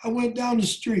 so I went down the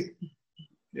street.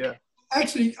 Yeah.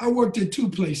 Actually, I worked at two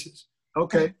places.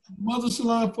 Okay. Mother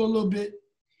salon for a little bit,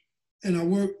 and I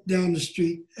worked down the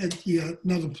street at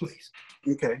another place.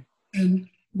 Okay. And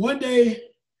one day,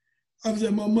 I was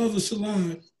at my mother's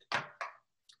salon,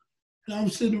 and I'm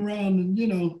sitting around, and you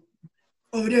know,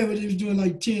 over there where they was doing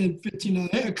like 10, $15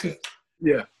 haircuts.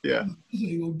 Yeah, yeah. This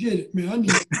ain't gonna get it, man. I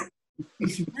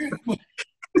need some real money.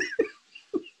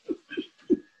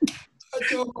 I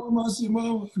told Mama, I said,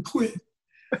 Mama, I quit.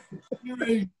 You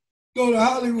ready to go to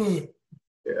Hollywood?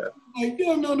 Yeah. Like, you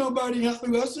don't know nobody in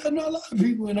Hollywood. I said, I know a lot of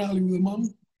people in Hollywood, Mama.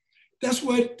 That's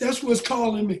what's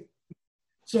calling me.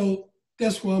 So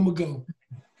that's where I'm gonna go.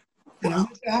 And I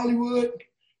went to Hollywood.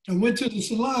 I went to the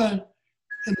salon,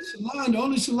 and the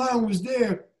only salon was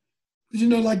there. You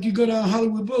know, like you go down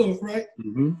Hollywood Boulevard, right?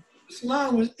 Mm-hmm. The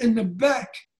salon was in the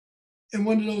back, in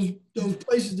one of those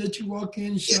places that you walk in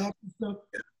and shop and stuff.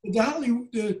 But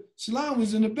the salon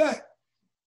was in the back.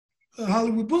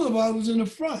 Hollywood Boulevard was in the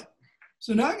front.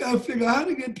 So now I got to figure out how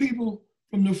to get people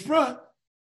from the front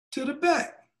to the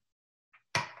back.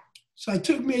 So I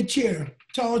took me a chair,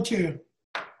 tall chair,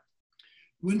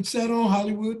 went and sat on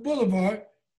Hollywood Boulevard,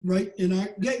 right in our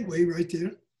gateway right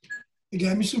there. They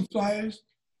got me some flyers.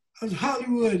 I was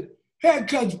Hollywood,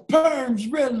 haircuts, perms,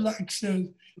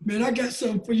 relaxers. Man, I got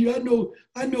something for you. I know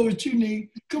what you need.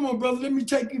 Come on, brother, let me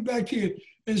take you back here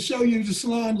and show you the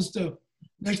salon and stuff.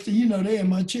 Next thing you know, they're in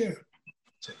my chair.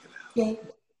 Check it out. So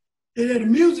they had a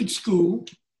music school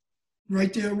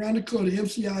right there around the corner,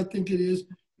 MCI, I think it is,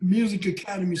 Music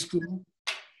Academy School.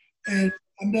 And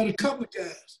I met a couple of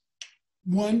guys.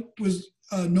 One was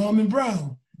Norman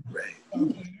Brown. Right.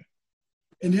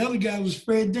 And the other guy was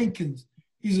Fred Dinkins.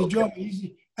 He's a drummer.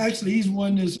 He's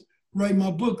one that's writing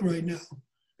my book right now.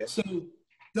 Yeah. So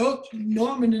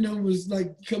Norman and them was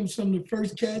like some of the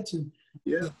first cats, and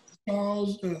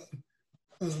Charles,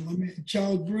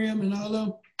 Charles Brim and all of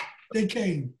them, they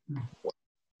came.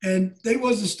 And they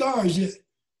wasn't stars yet.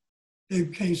 They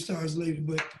became stars later,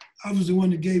 but I was the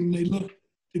one that gave them their look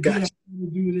to get out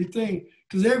and do their thing.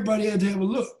 Because everybody had to have a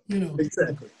look, you know.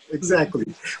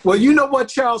 Exactly. Well, you know what,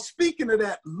 Charles, speaking of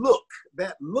that look,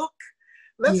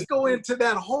 let's go into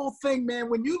that whole thing, man.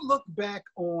 When you look back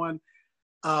on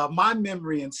my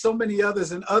memory and so many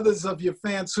others and others of your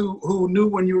fans who knew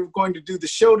when you were going to do the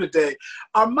show today,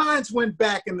 our minds went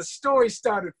back and the story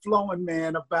started flowing,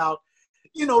 man, about,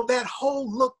 you know, that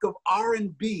whole look of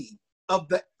R&B of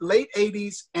the late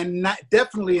 80s and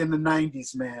definitely in the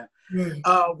 90s, man. Right.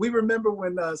 We remember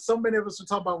when so many of us were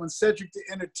talking about when Cedric the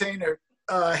Entertainer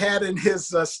had in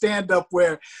his stand-up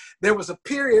where there was a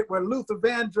period where Luther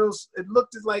Vandross, it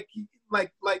looked like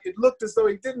it looked as though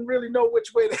he didn't really know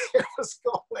which way the hair was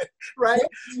going, right?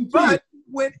 But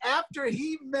when after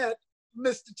he met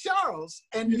Mr. Charles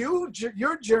and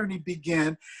your journey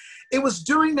began, it was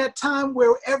during that time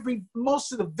where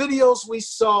most of the videos we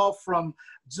saw from,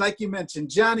 like you mentioned,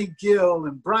 Johnny Gill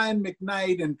and Brian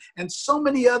McKnight and so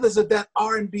many others of that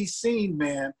R&B scene,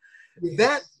 man. Yes.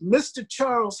 That Mr.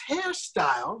 Charles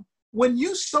hairstyle, when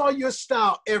you saw your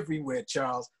style everywhere,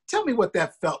 Charles, tell me what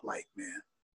that felt like, man.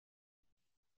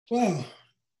 Wow.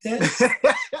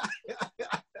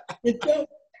 It felt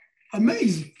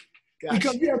amazing. Gotcha.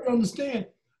 Because you have to understand,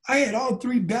 I had all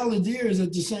three balladeers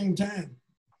at the same time.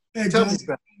 I had Johnny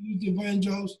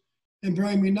Vandross and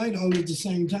Brian McKnight all at the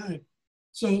same time.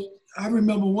 So I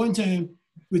remember one time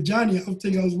with Johnny, I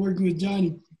think I was working with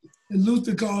Johnny, and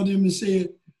Luther called him and said,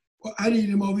 well, I need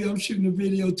him over here, I'm shooting a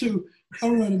video too.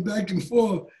 I'm running back and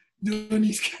forth doing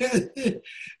these cats,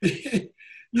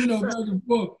 you know, back and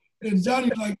forth. And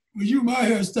Johnny's like, well, you my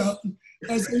hairstyle.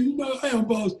 I said, you know, I am,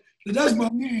 boss. So that's my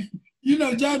man. You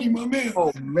know, Johnny, my man.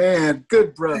 Oh, man.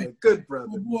 Good brother. Good brother.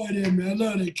 Good boy there, man. I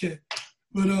love that cat.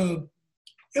 But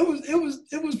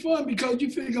it was fun because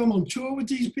you figure I'm on tour with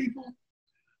these people.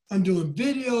 I'm doing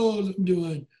videos. I'm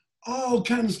doing all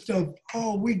kind of stuff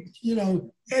all week, you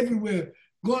know, everywhere.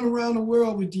 Going around the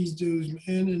world with these dudes,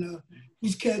 man. And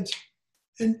these cats.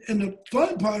 And the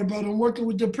fun part about it, I'm working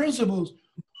with the principals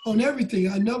on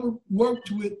everything. I never worked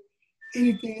with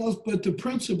anything else but the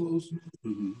principals.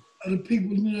 Mm-hmm. The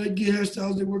people, you know, they get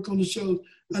hairstyles, they work on the shows.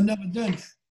 I never done that.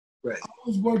 Right. I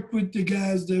always worked with the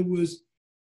guys that was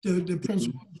the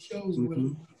principal of the shows or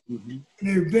whatever. Mm-hmm. And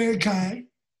they were very kind.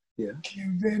 Yeah. They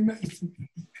were very nice.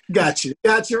 Got you,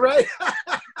 right?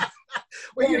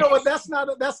 Well, you know what? That's not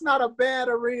a bad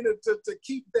arena to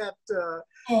keep that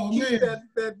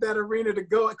that arena to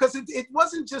go, because it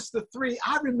wasn't just the three.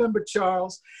 I remember,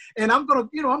 Charles, and I'm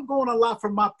going a lot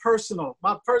from my personal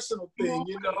thing,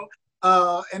 you know,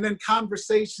 and then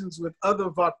conversations with other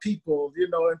of our people, you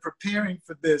know, and preparing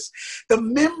for this. The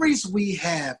memories we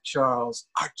have, Charles,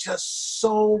 are just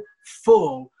so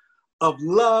full of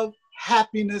love,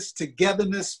 happiness,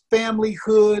 togetherness,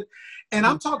 familyhood. And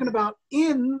I'm talking about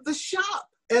in the shop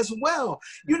as well.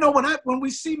 You know, when we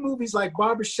see movies like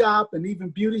Barbershop and even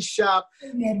Beauty Shop,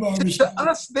 to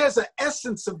us, there's an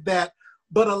essence of that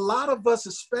But a lot of us,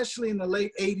 especially in the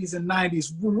late 80s and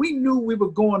 90s, when we knew we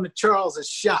were going to Charles's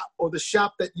shop or the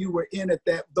shop that you were in at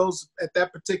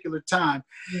that particular time,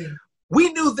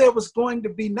 we knew there was going to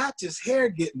be not just hair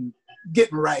getting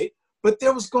right, but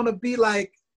there was going to be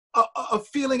like a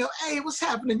feeling of, hey, what's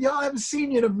happening? Y'all, I haven't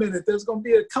seen you in a minute. There's going to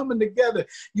be a coming together.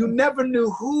 You never knew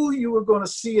who you were going to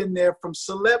see in there, from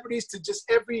celebrities to just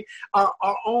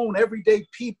our own everyday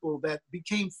people that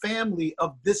became family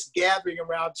of this gathering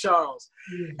around Charles.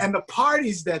 And the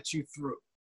parties that you threw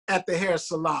at the hair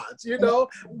salons, you know,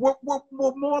 were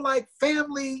more like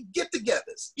family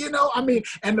get-togethers, you know? I mean,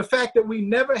 and the fact that we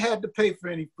never had to pay for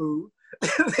any food.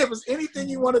 There was anything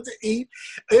you wanted to eat,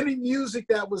 any music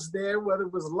that was there, whether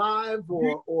it was live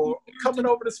or coming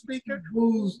over the speaker.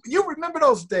 You remember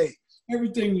those days.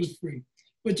 Everything was free.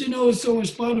 But you know what's so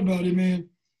much fun about it, man?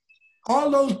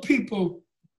 All those people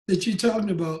that you're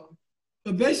talking about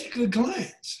are basically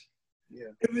clients.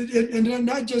 Yeah. And they're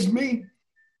not just me.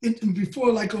 And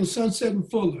before, like on Sunset and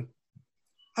Fuller,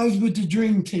 I was with the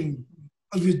Dream Team.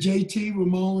 I was with JT,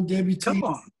 Ramon, Debbie T. Come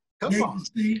on.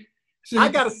 T. I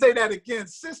got to say that again.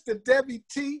 Sister Debbie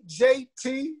T,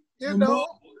 JT, you know.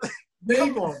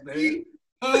 Come on, man.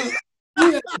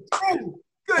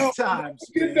 Good times,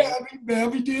 man.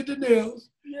 Babby did the nails.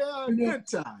 Yeah, good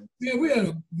times. Yeah, we had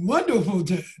a wonderful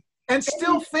time. And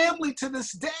still family to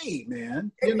this day,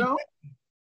 man, you know.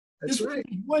 That's right.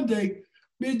 One day,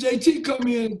 me and JT come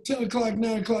in at 10 o'clock,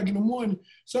 9 o'clock in the morning.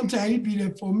 Sometimes he'd be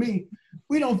there for me.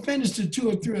 We don't finish till 2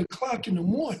 or 3 o'clock in the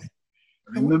morning.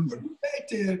 And we get back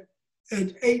there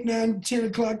at 8, 9, 10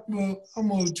 o'clock, well,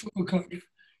 almost 12 o'clock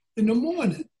in the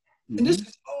morning. And this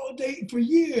is all day for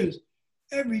years,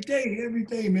 every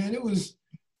day, man. It was,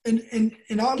 and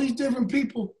all these different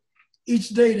people, each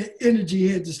day the energy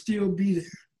had to still be there.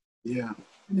 Yeah.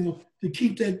 You know, to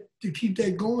keep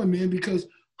that going, man, because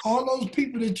all those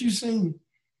people that you seen,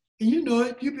 and you know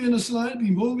it, you be in a salon,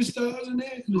 be movie stars in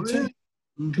there,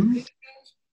 comedians,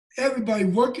 everybody,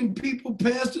 working people,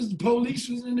 pastors, the police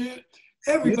was in there.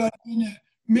 Everybody in there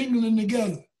mingling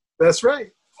together. That's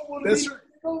right. That's right.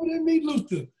 Over there, meet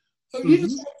Luther.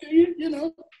 You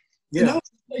know. Yeah. And that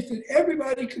was a place that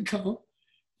everybody could come.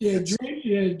 You had drink,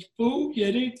 you had food, you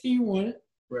had anything you wanted.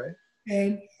 Right.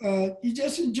 And you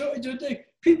just enjoyed your day.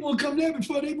 People would come there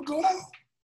before they would go out.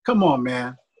 Come on,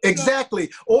 man. Exactly.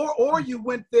 Or you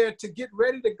went there to get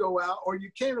ready to go out, or you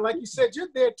came, like you said, you're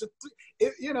there to,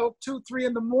 2, 3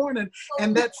 in the morning,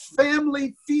 and that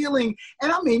family feeling.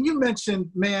 And I mean, you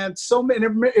mentioned, man, so many,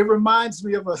 it reminds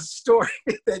me of a story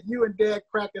that you and Dad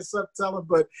crack us up telling,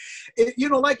 but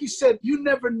like you said, you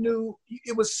never knew,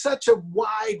 it was such a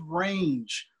wide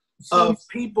range of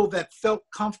people that felt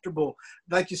comfortable,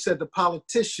 like you said, the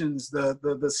politicians,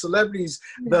 the celebrities,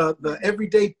 the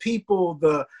everyday people,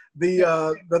 the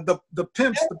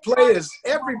pimps, the players,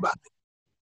 everybody.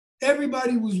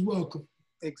 Everybody was welcome.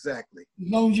 Exactly. As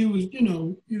long as you was,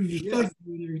 you was respectful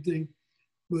and everything,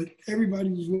 but everybody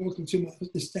was welcome to my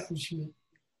establishment.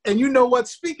 And you know what?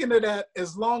 Speaking of that,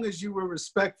 as long as you were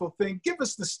respectful, give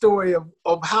us the story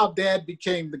of how Dad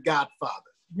became the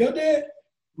Godfather. Your dad?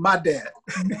 My dad.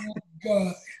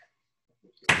 Oh,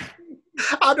 God.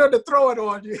 I'm going to throw it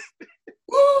on you.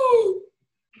 Woo!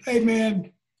 Hey,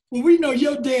 man. Well, we know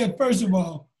your dad, first of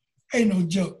all, ain't no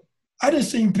joke. I just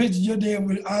seen pictures of your dad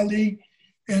with Ali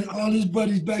and all his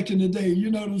buddies back in the day. You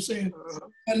know what I'm saying?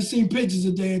 I just seen pictures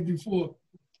of Dad before.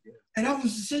 And I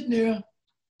was sitting there,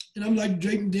 and I'm like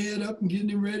dragging Dad up and getting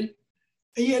him ready.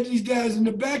 And you had these guys in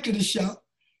the back of the shop.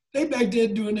 They back there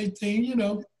doing their thing,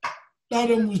 A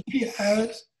lot of them was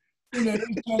PIs. They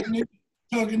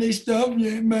talking their stuff.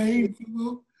 Yeah, man.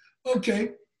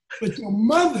 Okay. But your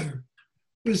mother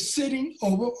was sitting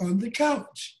over on the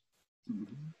couch.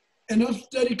 And I'm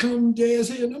steady coming to Dad's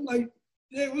head, and I'm like,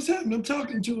 Dad, what's happening? I'm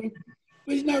talking to him,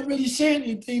 but he's not really saying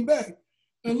anything back.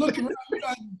 And looking around,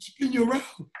 I spin you around.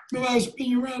 I spin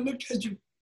you around, look at you.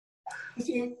 I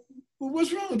said, well,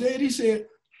 what's wrong, Dad? He said,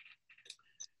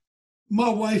 my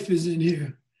wife is in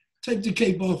here. Take the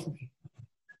cape off me.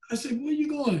 I said, where you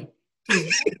going?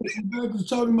 Dad was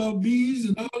talking about bees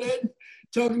and all that,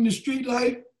 talking the street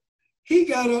life. He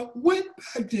got up, went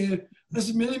back there. I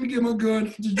said, man, let me get my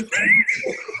gun.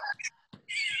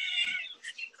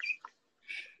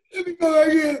 Let me go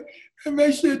right here and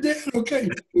make sure Dad okay.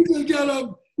 He just got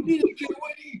up.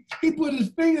 He put his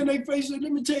finger in their face and said,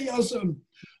 let me tell y'all something.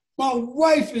 My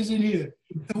wife is in here.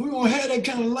 And we don't have that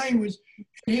kind of language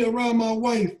here around my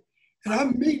wife. And I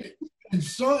mean it. And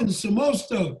some more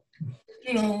stuff.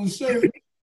 You know what I'm saying?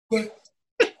 But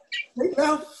they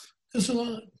left the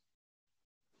salon.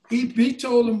 He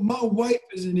told him, my wife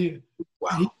is in here. Wow.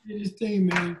 And he did his thing,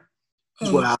 man.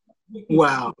 Wow.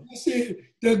 Wow. I said,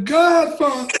 the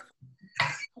Godfather.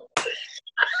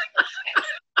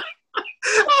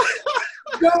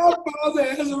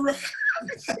 Godfather has arrived.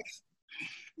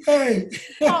 Hey.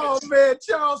 Oh man,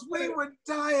 Charles, we were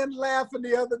dying laughing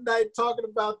the other night talking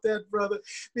about that, brother.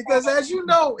 Because as you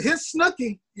know, his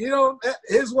Snooki, you know,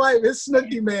 his wife, his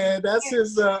Snooki, man, that's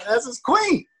his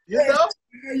queen, you know?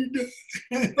 How you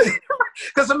doing?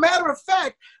 Because a matter of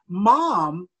fact,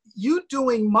 Mom, you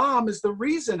doing Mom is the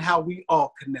reason how we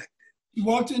all connected. He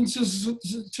walked into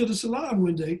the salon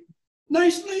one day.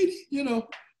 Nice lady, you know.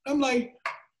 I'm like,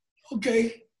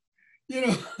 okay, you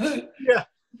know. Yeah.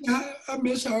 I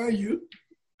miss her. How are you?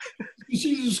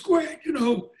 She's a square, you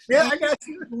know. Yeah, I got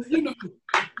you. You know,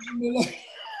 like,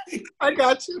 I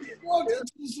got you.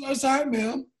 I said, hi,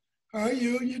 ma'am. How are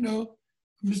you? You know,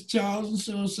 Miss Charles and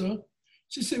so-and-so.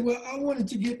 She said, well, I wanted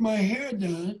to get my hair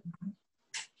done.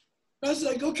 I was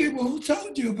like, okay, well, who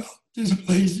told you about this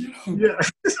place, you know? Yeah.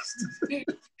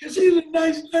 Because she's a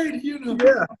nice lady, you know.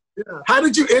 Yeah, yeah. How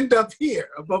did you end up here,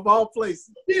 above all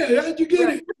places? Yeah, how'd you get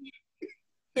it?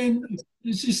 And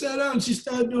she sat down and she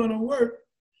started doing her work.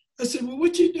 I said, well,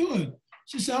 what you doing?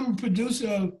 She said, I'm a producer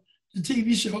of the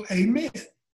TV show Amen.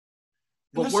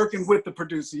 But working with the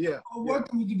producer, yeah. I'm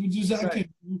working with the producer, I Right. can't.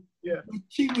 Yeah. But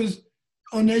she was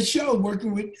on that show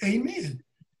working with Amen.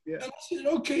 Yeah. And I said,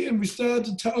 okay. And we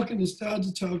started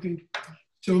talking.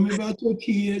 Told me about your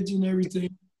kids and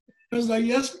everything. I was like,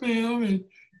 yes, ma'am. And,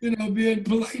 you know, being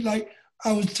polite like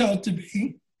I was taught to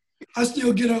be. I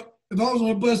still get up. If I was on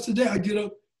a bus today, I get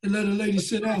up and let a lady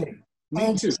sit down.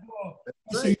 Me too.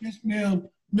 I say, yes, ma'am.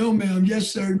 No, ma'am. Yes,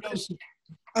 sir. No, sir.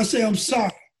 I say, I'm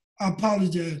sorry. I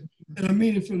apologize. And I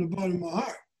mean it from the bottom of my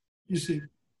heart, you see.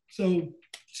 So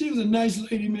she was a nice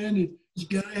lady, man. And she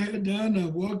got her hair done. I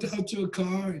walked out to a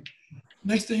car. And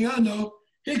next thing I know,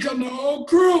 here come the whole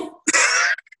crew.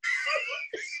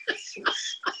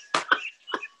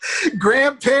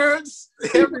 Grandparents,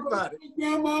 everybody.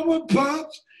 Grandmama,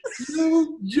 Pops,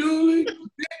 you, Julie,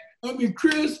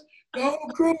 Chris, the whole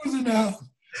crew was in the house.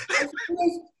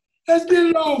 Let's get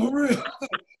it on for real.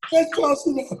 Let's cross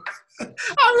it off.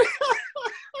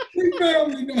 We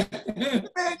family now.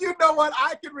 Man, you know what?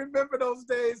 I can remember those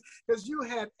days because you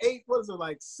had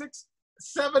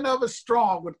 7 of us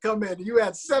strong would come in. You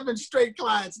had 7 straight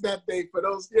clients that day for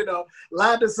those, you know,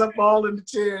 lined us up all in the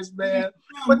chairs, man.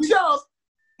 But Charles,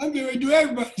 I'm getting ready to do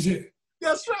everybody's hair.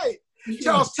 that's right.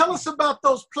 Charles, tell us about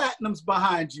those platinums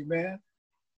behind you, man.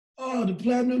 Oh, the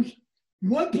platinums.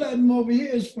 One platinum over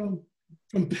here is from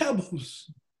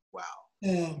Pebbles.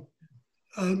 Wow.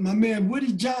 My man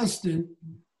Woody Johnston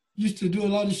used to do a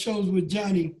lot of shows with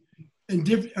Johnny and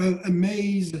different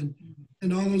Maze and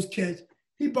all those cats.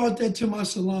 He brought that to my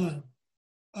salon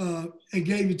and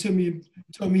gave it to me and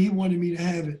told me he wanted me to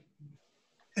have it.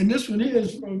 And this one here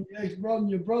is from your ex-brother and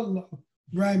your brother-in-law,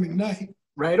 Brian McKnight.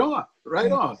 Right on.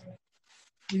 Right on.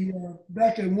 The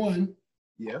back at one.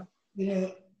 Yeah.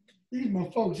 These are my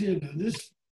folks here now.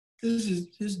 This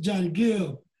is Johnny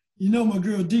Gill. You know my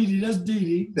girl Dee Dee. That's Dee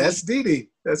Dee. That's Dee Dee.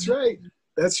 That's right.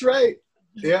 That's right.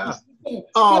 Yeah.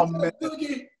 Oh man.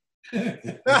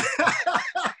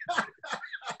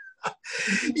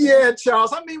 Yeah,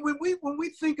 Charles. I mean, when we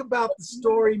think about the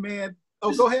story, man.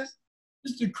 Oh, go ahead.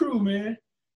 It's the crew, man.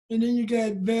 And then you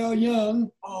got Val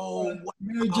Young. Oh,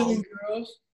 Mary Jane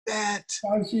Girls. that.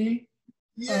 Archie.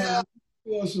 Yeah.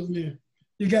 Who else is there?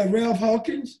 You got Ralph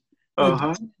Hawkins.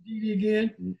 Uh-huh. Dee Dee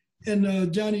again.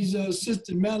 And Johnny's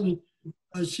sister, Madeline.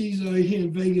 She's here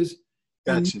in Vegas.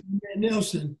 Gotcha. And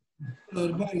Nelson, the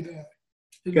bodyguard.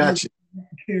 Gotcha.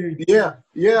 Yeah,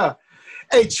 yeah.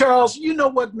 Hey, Charles, you know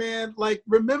what, man? Like,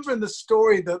 remembering the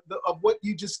story of what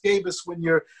you just gave us when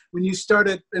you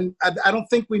started, and I don't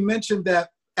think we mentioned that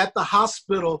at the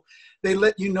hospital, they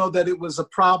let you know that it was a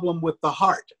problem with the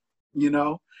heart, you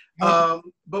know?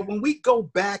 But when we go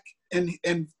back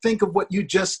and think of what you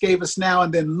just gave us now,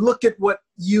 and then look at what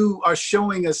you are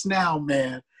showing us now,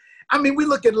 man. I mean, we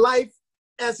look at life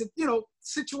as, you know,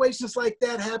 situations like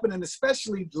that happen, and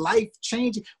especially life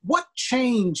changing. What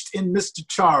changed in Mr.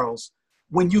 Charles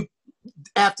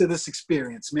after this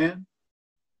experience, man?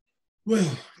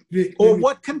 Well, or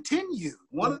what continued?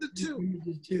 One of the two.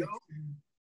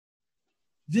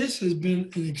 This has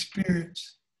been an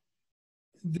experience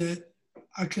that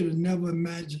I could have never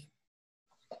imagined.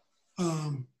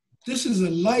 This is a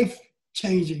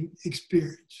life-changing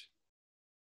experience.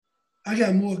 I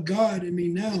got more God in me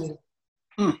now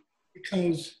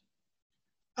because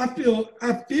I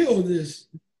feel this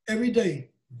every day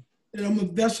that I'm a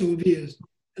vessel of His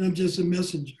and I'm just a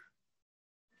messenger.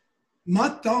 My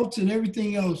thoughts and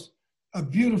everything else are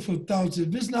beautiful thoughts.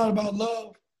 If it's not about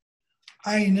love,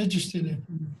 I ain't interested in it.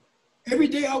 Every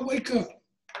day I wake up,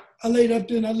 I laid up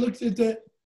there and I looked at that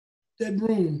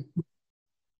room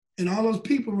and all those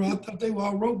people around, I thought they were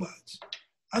all robots.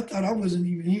 I thought I wasn't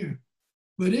even here.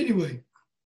 But anyway,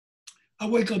 I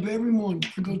wake up every morning,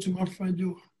 I go to my front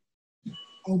door,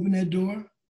 open that door,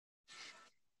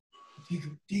 take a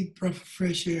deep breath of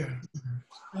fresh air.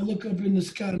 I look up in the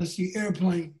sky and I see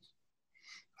airplanes.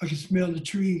 I can smell the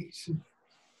trees.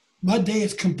 My day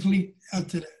is complete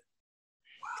after that.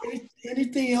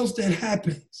 Anything else that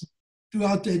happens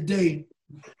throughout that day,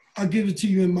 I'll give it to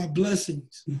you in my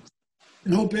blessings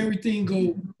and hope everything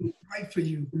goes right for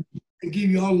you and give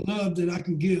you all the love that I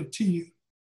can give to you.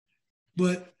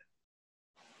 But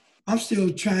I'm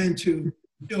still trying to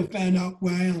find out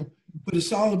where I am. But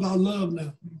it's all about love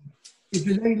now. If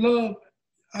it ain't love,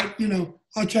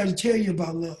 I'll try to tell you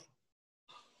about love.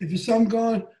 If it's something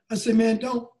gone, I say, man,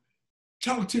 don't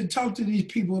talk to these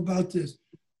people about this.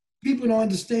 People don't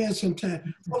understand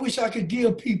sometimes. I wish I could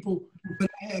give people what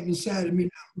I have inside of me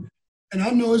now. And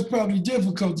I know it's probably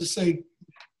difficult to say,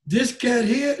 this cat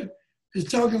here is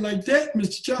talking like that,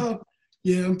 Mr. Charles.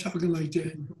 Yeah, I'm talking like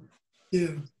that. Yeah,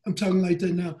 I'm talking like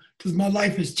that now because my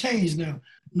life has changed now. I'm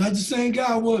not the same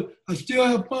guy I was. I still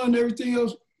have fun and everything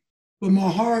else, but my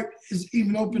heart is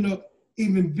even opened up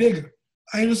even bigger.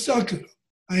 I ain't a sucker.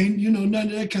 I ain't, none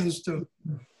of that kind of stuff.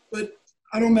 But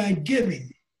I don't mind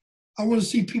giving. I want to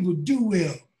see people do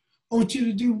well. I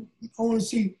just want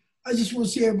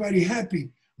to see everybody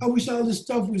happy. I wish all this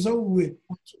stuff was over with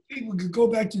so people could go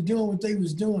back to doing what they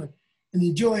was doing and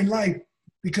enjoying life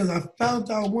because I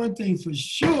found out one thing for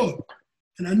sure,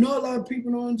 and I know a lot of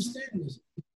people don't understand this.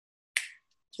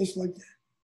 Just like that.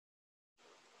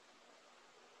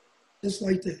 Just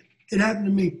like that. It happened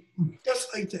to me.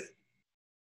 Just like that.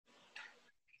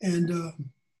 And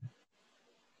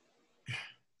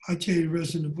I'll tell you the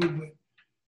rest of the book, but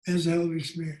that's a hell of an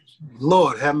experience.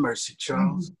 Lord have mercy,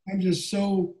 Charles. I'm just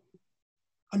so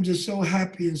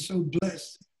happy and so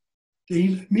blessed that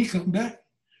he let me come back.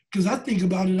 Because I think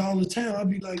about it all the time. I'll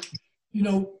be like,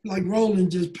 like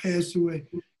Roland just passed away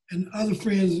and other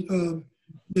friends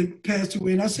that passed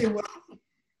away. And I say, well,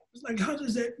 it's like, how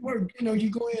does that work? You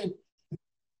go in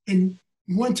and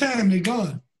one time they're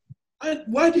gone.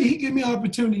 Why did he give me an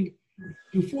opportunity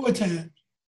to 4 times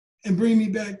and bring me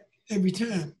back every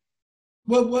time?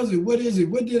 What was it? What is it?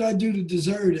 What did I do to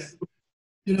deserve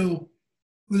that?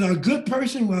 Was I a good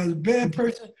person? Was I a bad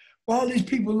person? Why all these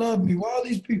people love me? Why all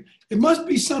these people? It must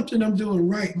be something I'm doing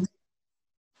right.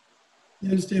 You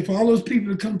understand? For all those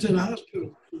people to come to the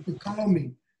hospital and call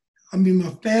me. I mean,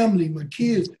 my family, my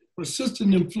kids, my sister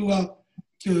and them flew out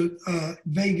to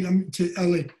Vegas, to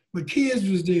LA. My kids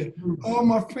was there. All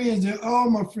my friends there, all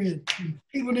my friends.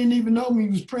 People didn't even know me,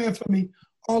 was praying for me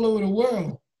all over the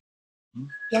world.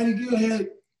 Johnny Gill had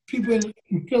people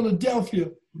in Philadelphia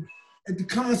at the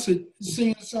concert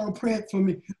singing a song, praying for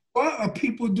me. Why are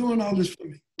people doing all this for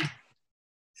me?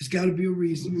 It's got to be a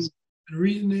reason. And the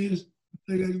reason is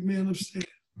they got a man upstairs.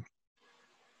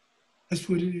 That's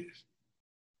what it is.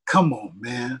 Come on,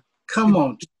 man. Come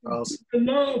on, Charles. To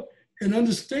know and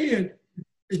understand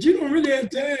that you don't really have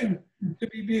time to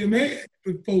be being mad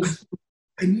with folks.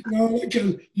 And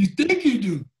because you think you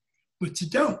do, but you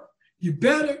don't. You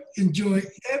better enjoy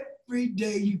every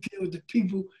day you can with the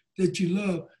people that you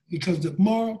love, because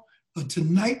tomorrow or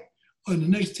tonight or the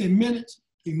next 10 minutes,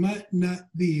 they might not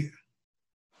be here.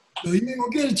 So you ain't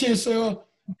gonna get a chance to say, oh,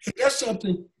 that's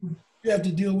something you have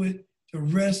to deal with the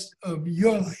rest of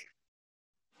your life.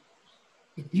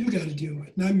 You got to deal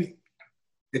with, not me.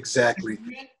 Exactly.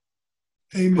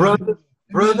 Amen.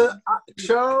 Brother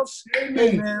Charles,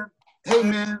 Amen. Hey,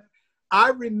 man. I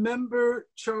remember,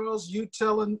 Charles, you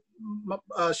telling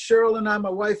Cheryl and I, my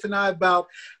wife and I, about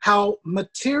how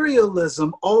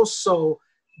materialism also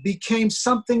became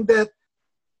something that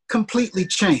completely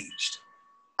changed.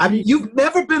 I mean, you've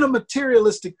never been a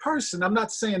materialistic person. I'm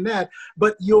not saying that,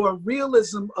 but your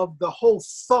realism of the whole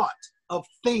thought of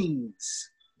things,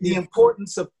 the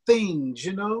importance of things,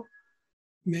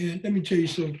 Man, let me tell you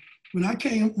something. When I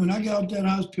got out that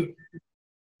hospital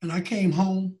and I came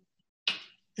home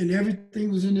and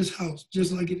everything was in this house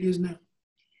just like it is now,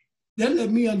 that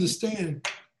let me understand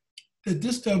that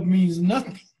this stuff means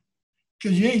nothing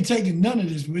because you ain't taking none of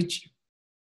this with you.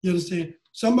 You understand?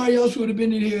 Somebody else would have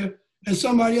been in here and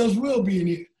somebody else will be in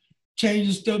here,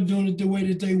 changing stuff, doing it the way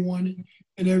that they want it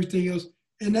and everything else.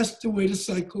 And that's the way the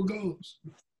cycle goes.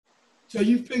 So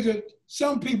you figure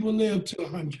some people live to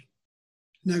 100.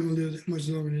 Not gonna live that much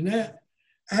longer than that.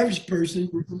 Average person,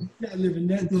 not living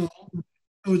that long. And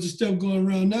with the stuff going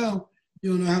around now,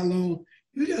 you don't know how long.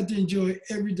 You got to enjoy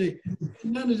every day.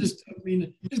 None of this stuff,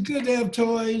 it's good to have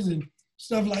toys and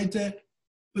stuff like that,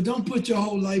 But don't put your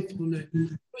whole life on that.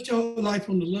 Put your whole life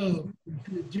on the love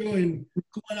and the joy and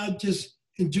going out just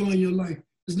enjoying your life.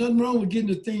 There's nothing wrong with getting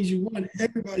the things you want.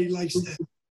 Everybody likes that.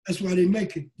 That's why they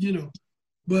make it, you know.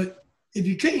 But if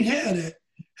you can't have that,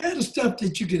 have the stuff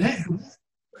that you can have.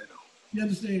 You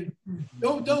understand?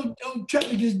 Don't try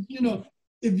to get, you know,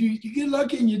 if you get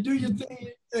lucky and you do your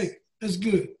thing, hey, that's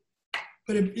good.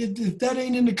 But if that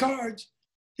ain't in the cards,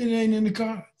 then it ain't in the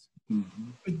cards. Mm-hmm.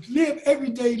 But live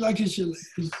every day like it's your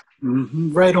last.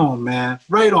 Mm-hmm. Right on, man.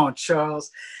 Right on, Charles.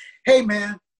 Hey,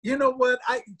 man, you know what?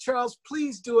 Charles,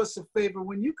 please do us a favor.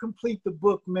 When you complete the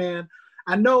book, man,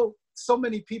 I know so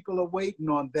many people are waiting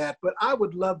on that, but I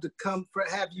would love to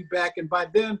have you back. And by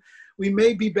then, we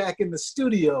may be back in the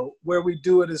studio where we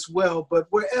do it as well. But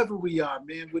wherever we are,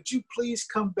 man, would you please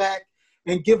come back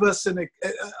and give us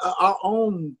our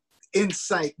own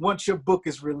insight once your book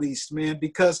is released, man,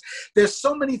 because there's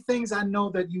so many things I know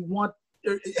that you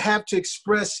have to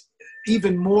express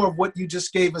even more of what you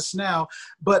just gave us now,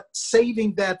 but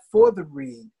saving that for the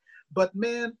read. But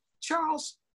man,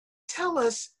 Charles, tell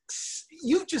us,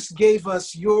 you just gave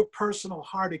us your personal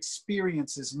heart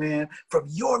experiences, man, from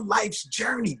your life's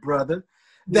journey, brother,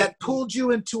 that pulled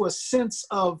you into a sense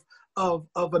of a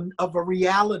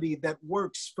reality that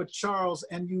works for Charles,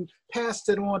 and you passed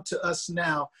it on to us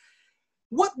now.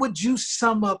 What would you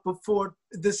sum up before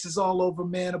this is all over,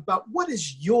 man, about what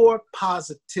is your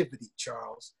positivity,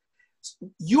 Charles?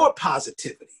 Your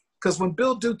positivity. Because when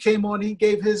Bill Duke came on, he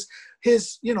gave his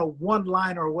one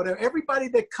liner or whatever. Everybody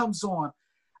that comes on,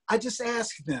 I just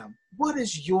ask them, what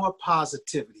is your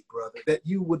positivity, brother, that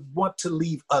you would want to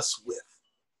leave us with?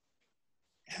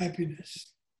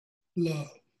 Happiness,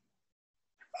 love,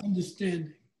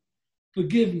 understanding,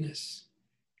 forgiveness,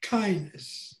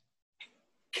 kindness,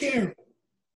 caring.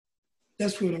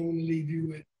 That's what I want to leave you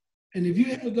with. And if you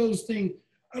have those things,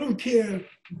 I don't care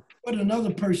what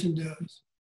another person does.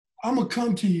 I'm going to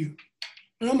come to you,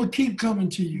 and I'm going to keep coming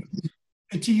to you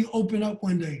until you open up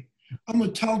one day. I'm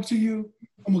going to talk to you.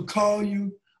 I'm going to call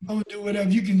you. I'm going to do whatever.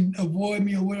 You can avoid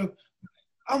me or whatever.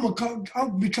 I'm going to call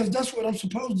because that's what I'm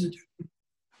supposed to do.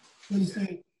 You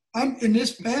understand? I'm in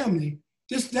this family.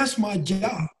 That's my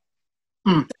job.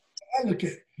 I look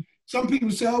at it. Some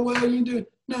people say, oh, well, you do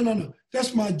it. No.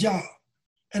 That's my job.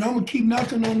 And I'm going to keep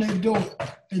knocking on that door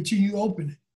until you open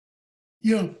it.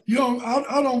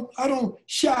 I don't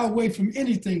shy away from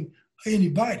anything or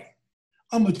anybody.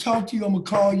 I'm going to talk to you. I'm going to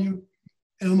call you.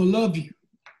 And I'm going to love you.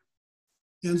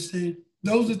 You understand?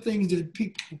 Those are things that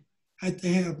people have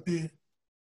to have, man,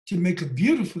 to make a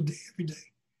beautiful day every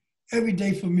day. Every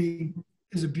day for me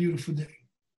is a beautiful day.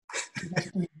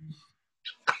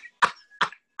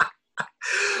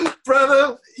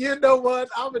 Brother, you know what?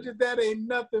 That ain't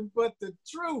nothing but the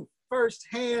truth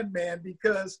firsthand, man,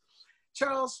 because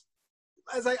Charles,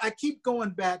 as I keep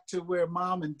going back to where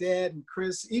Mom and Dad and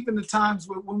Chris, even the times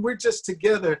when we're just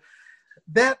together,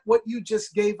 that what you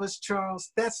just gave us,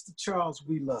 Charles, that's the Charles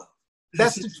we love.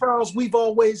 That's the Charles we've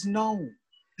always known.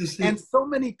 And so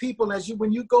many people,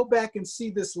 when you go back and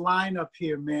see this lineup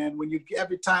here, man,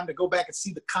 every time to go back and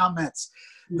see the comments,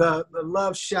 the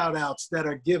love shout outs that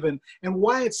are given, and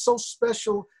why it's so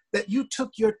special that you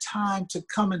took your time to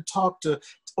come and talk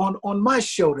on my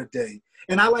show today.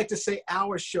 And I like to say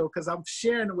our show because I'm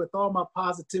sharing it with all my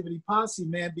positivity posse,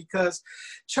 man, because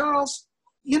Charles,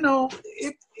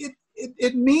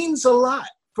 it means a lot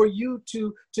for you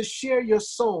to share your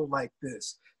soul like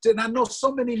this. And I know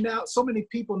so many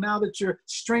people now that your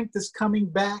strength is coming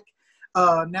back,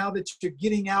 now that you're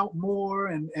getting out more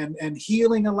and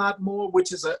healing a lot more,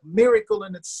 which is a miracle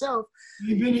in itself.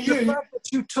 The fact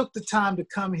that you took the time to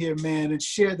come here, man, and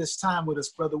share this time with us,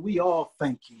 brother, we all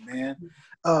thank you, man.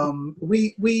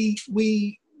 We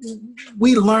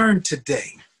learned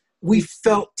today. We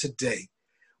felt today.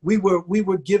 We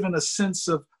were given a sense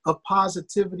of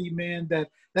positivity, man,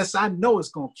 that's I know it's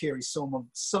going to carry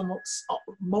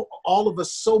all of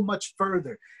us so much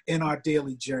further in our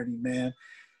daily journey, man.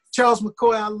 Charles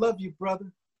McCoy, I love you,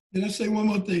 brother. Can I say one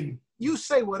more thing? You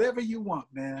say whatever you want,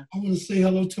 man. I want to say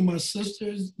hello to my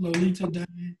sisters, Lolita,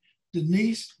 Diane,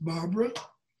 Denise, Barbara,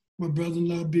 my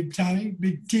brother-in-law, Big Tommy,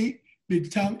 Big T, Big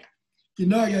Tommy. You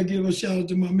know I got to give a shout out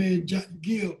to my man, John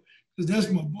Gill, because that's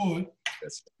my boy.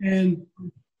 And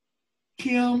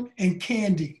Kim and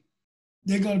Candy.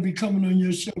 They're going to be coming on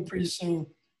your show pretty soon.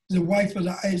 The wife of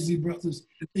the Isley brothers.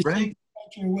 They right.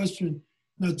 Country and Western.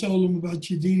 And I told them about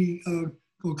you, Didi,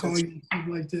 go call you and stuff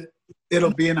like that.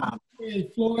 It'll be an honor.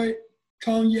 Floyd,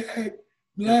 Cognac,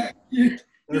 Black.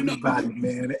 Everybody,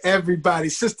 man. Everybody.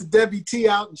 Sister Debbie T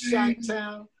out in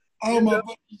Chi-Town. All my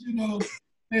buddies,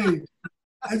 hey,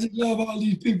 I just love all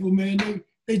these people, man.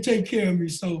 They take care of me.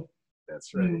 So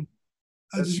That's right.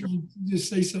 I just want to just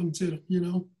say something to them, you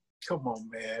know. Come on,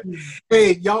 man.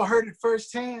 Hey, y'all heard it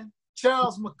firsthand.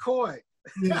 Charles McCoy,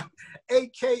 Yeah.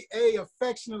 AKA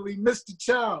affectionately Mr.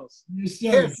 Charles, Yes, sir.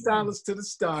 hairstylist to the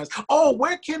stars. Oh,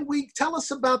 where can we tell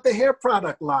us about the hair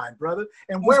product line, brother,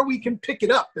 and where we can pick it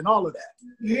up and all of that?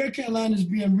 The hair care line is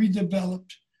being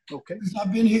redeveloped. Okay. Since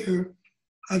I've been here,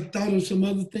 I've thought of some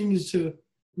other things to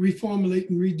reformulate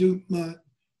and redo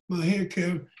my hair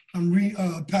care. I'm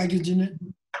packaging it.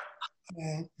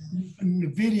 And the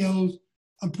videos,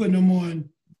 I'm putting them on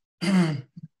where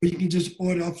you can just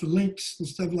order off the links and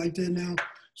stuff like that now.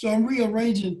 So I'm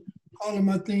rearranging all of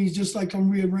my things just like I'm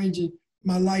rearranging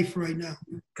my life right now.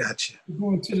 Gotcha.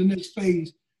 Going to the next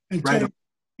phase and turn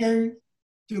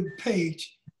the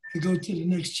page and go to the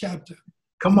next chapter.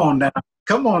 Come on now.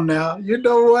 Come on now. You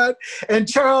know what? And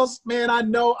Charles, man, I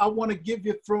know I want to give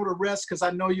your throat a rest because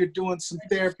I know you're doing some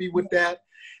therapy with that.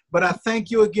 But I thank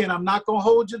you again. I'm not going to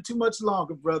hold you too much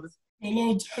longer, brother. A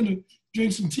long time to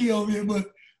drink some tea over here,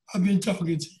 but I've been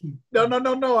talking to you.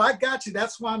 No. I got you.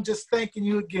 That's why I'm just thanking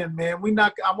you again, man.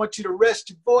 I want you to rest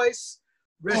your voice,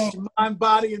 rest your mind,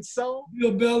 body, and soul.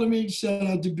 Bill Bellamy, shout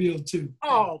out to Bill, too.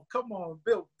 Oh, come on.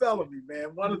 Bill Bellamy,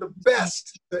 man. One of the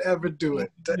best to ever do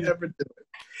it,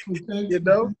 Okay. You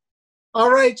know?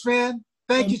 All right, man.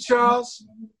 Thank you, Charles.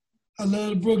 I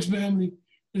love the Brooks family.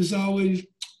 It's always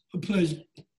a pleasure.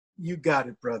 You got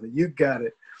it, brother. You got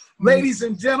it. Ladies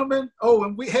and gentlemen,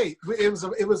 it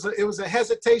was a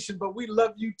hesitation, but we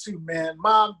love you too, man.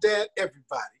 Mom, dad,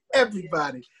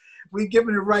 everybody. We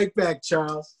giving it right back,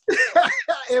 Charles.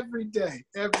 every day.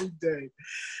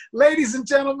 Ladies and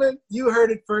gentlemen, you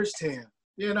heard it firsthand.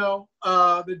 You know,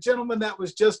 the gentleman that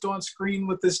was just on screen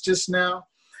with us just now,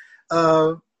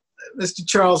 Mr.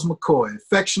 Charles McCoy,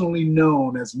 affectionately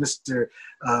known as Mr.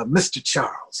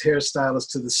 Charles,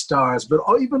 hairstylist to the stars. But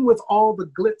even with all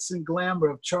the glitz and glamour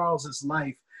of Charles's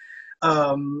life,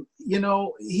 you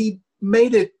know, he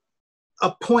made it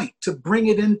a point to bring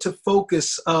it into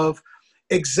focus of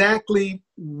exactly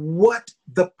what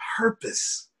the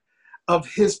purpose of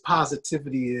his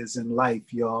positivity is in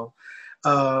life, y'all.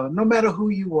 No matter who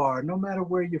you are, no matter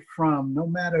where you're from, no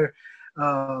matter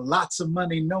lots of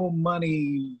money, no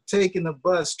money, taking the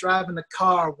bus, driving the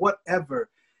car,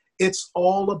 whatever. It's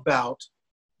all about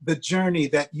the journey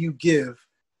that you give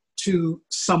to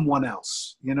someone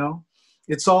else, you know?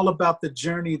 It's all about the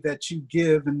journey that you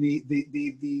give and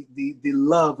the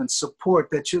love and support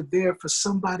that you're there for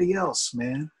somebody else,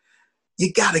 man.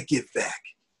 You got to give back.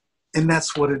 And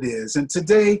that's what it is. And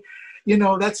today, you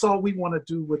know, that's all we want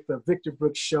to do with the Victor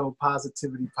Brooks Show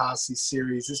Positivity Posse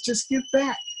series is just give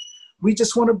back. We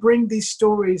just want to bring these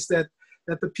stories that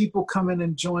the people come in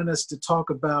and join us to talk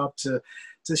about, to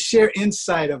share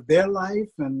insight of their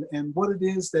life and what it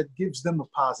is that gives them a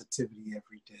positivity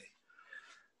every day.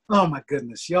 Oh my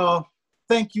goodness, y'all.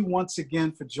 Thank you once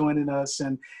again for joining us.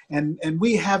 And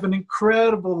we have an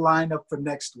incredible lineup for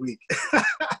next week.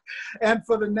 And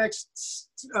for the next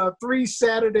 3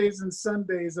 Saturdays and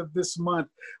Sundays of this month,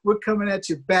 we're coming at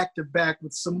you back to back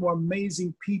with some more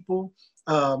amazing people,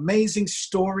 amazing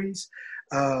stories,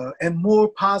 and more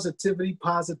positivity.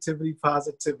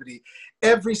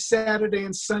 Every Saturday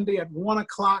and Sunday at 1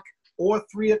 o'clock or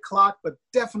 3 o'clock, but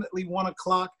definitely 1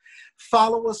 o'clock.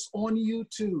 Follow us on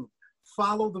YouTube.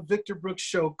 Follow the Victor Brooks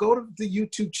Show. Go to the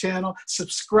YouTube channel,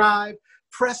 subscribe,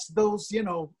 press those, you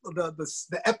know,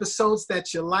 the episodes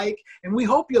that you like. And we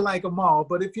hope you like them all.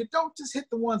 But if you don't, just hit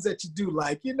the ones that you do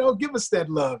like, you know, give us that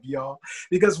love, y'all,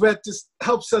 because that just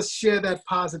helps us share that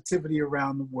positivity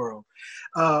around the world.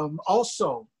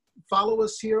 Also, follow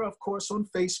us here, of course, on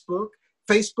Facebook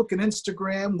and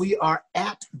Instagram. We are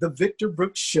at The Victor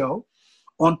Brooks Show.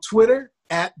 On Twitter,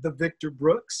 at The Victor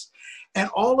Brooks. And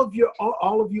all of you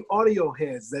audio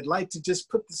heads that like to just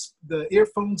put the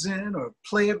earphones in or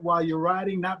play it while you're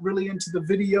riding, not really into the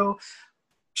video,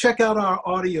 check out our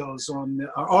audio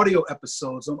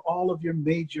episodes on all of your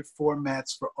major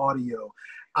formats for audio: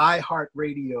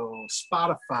 iHeartRadio,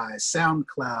 Spotify,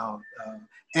 SoundCloud,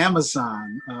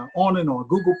 Amazon, on and on,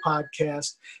 Google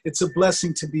Podcast. It's a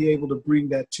blessing to be able to bring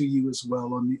that to you as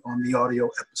well on the audio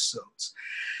episodes.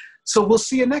 So we'll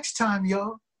see you next time,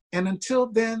 y'all. And until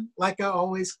then, like I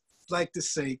always like to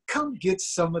say, come get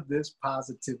some of this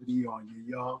positivity on you,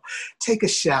 y'all. Take a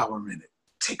shower in it.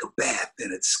 Take a bath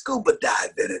in it. Scuba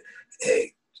dive in it.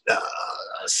 Hey,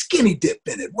 skinny dip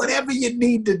in it. Whatever you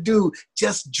need to do,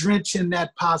 just drench in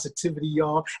that positivity,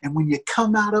 y'all. And when you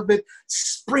come out of it,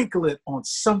 sprinkle it on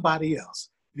somebody else,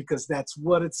 because that's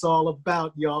what it's all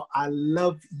about, y'all. I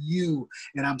love you.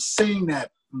 And I'm saying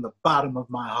that from the bottom of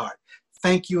my heart.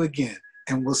 Thank you again,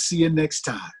 and we'll see you next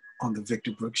time on The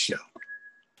Victor Brooks Show.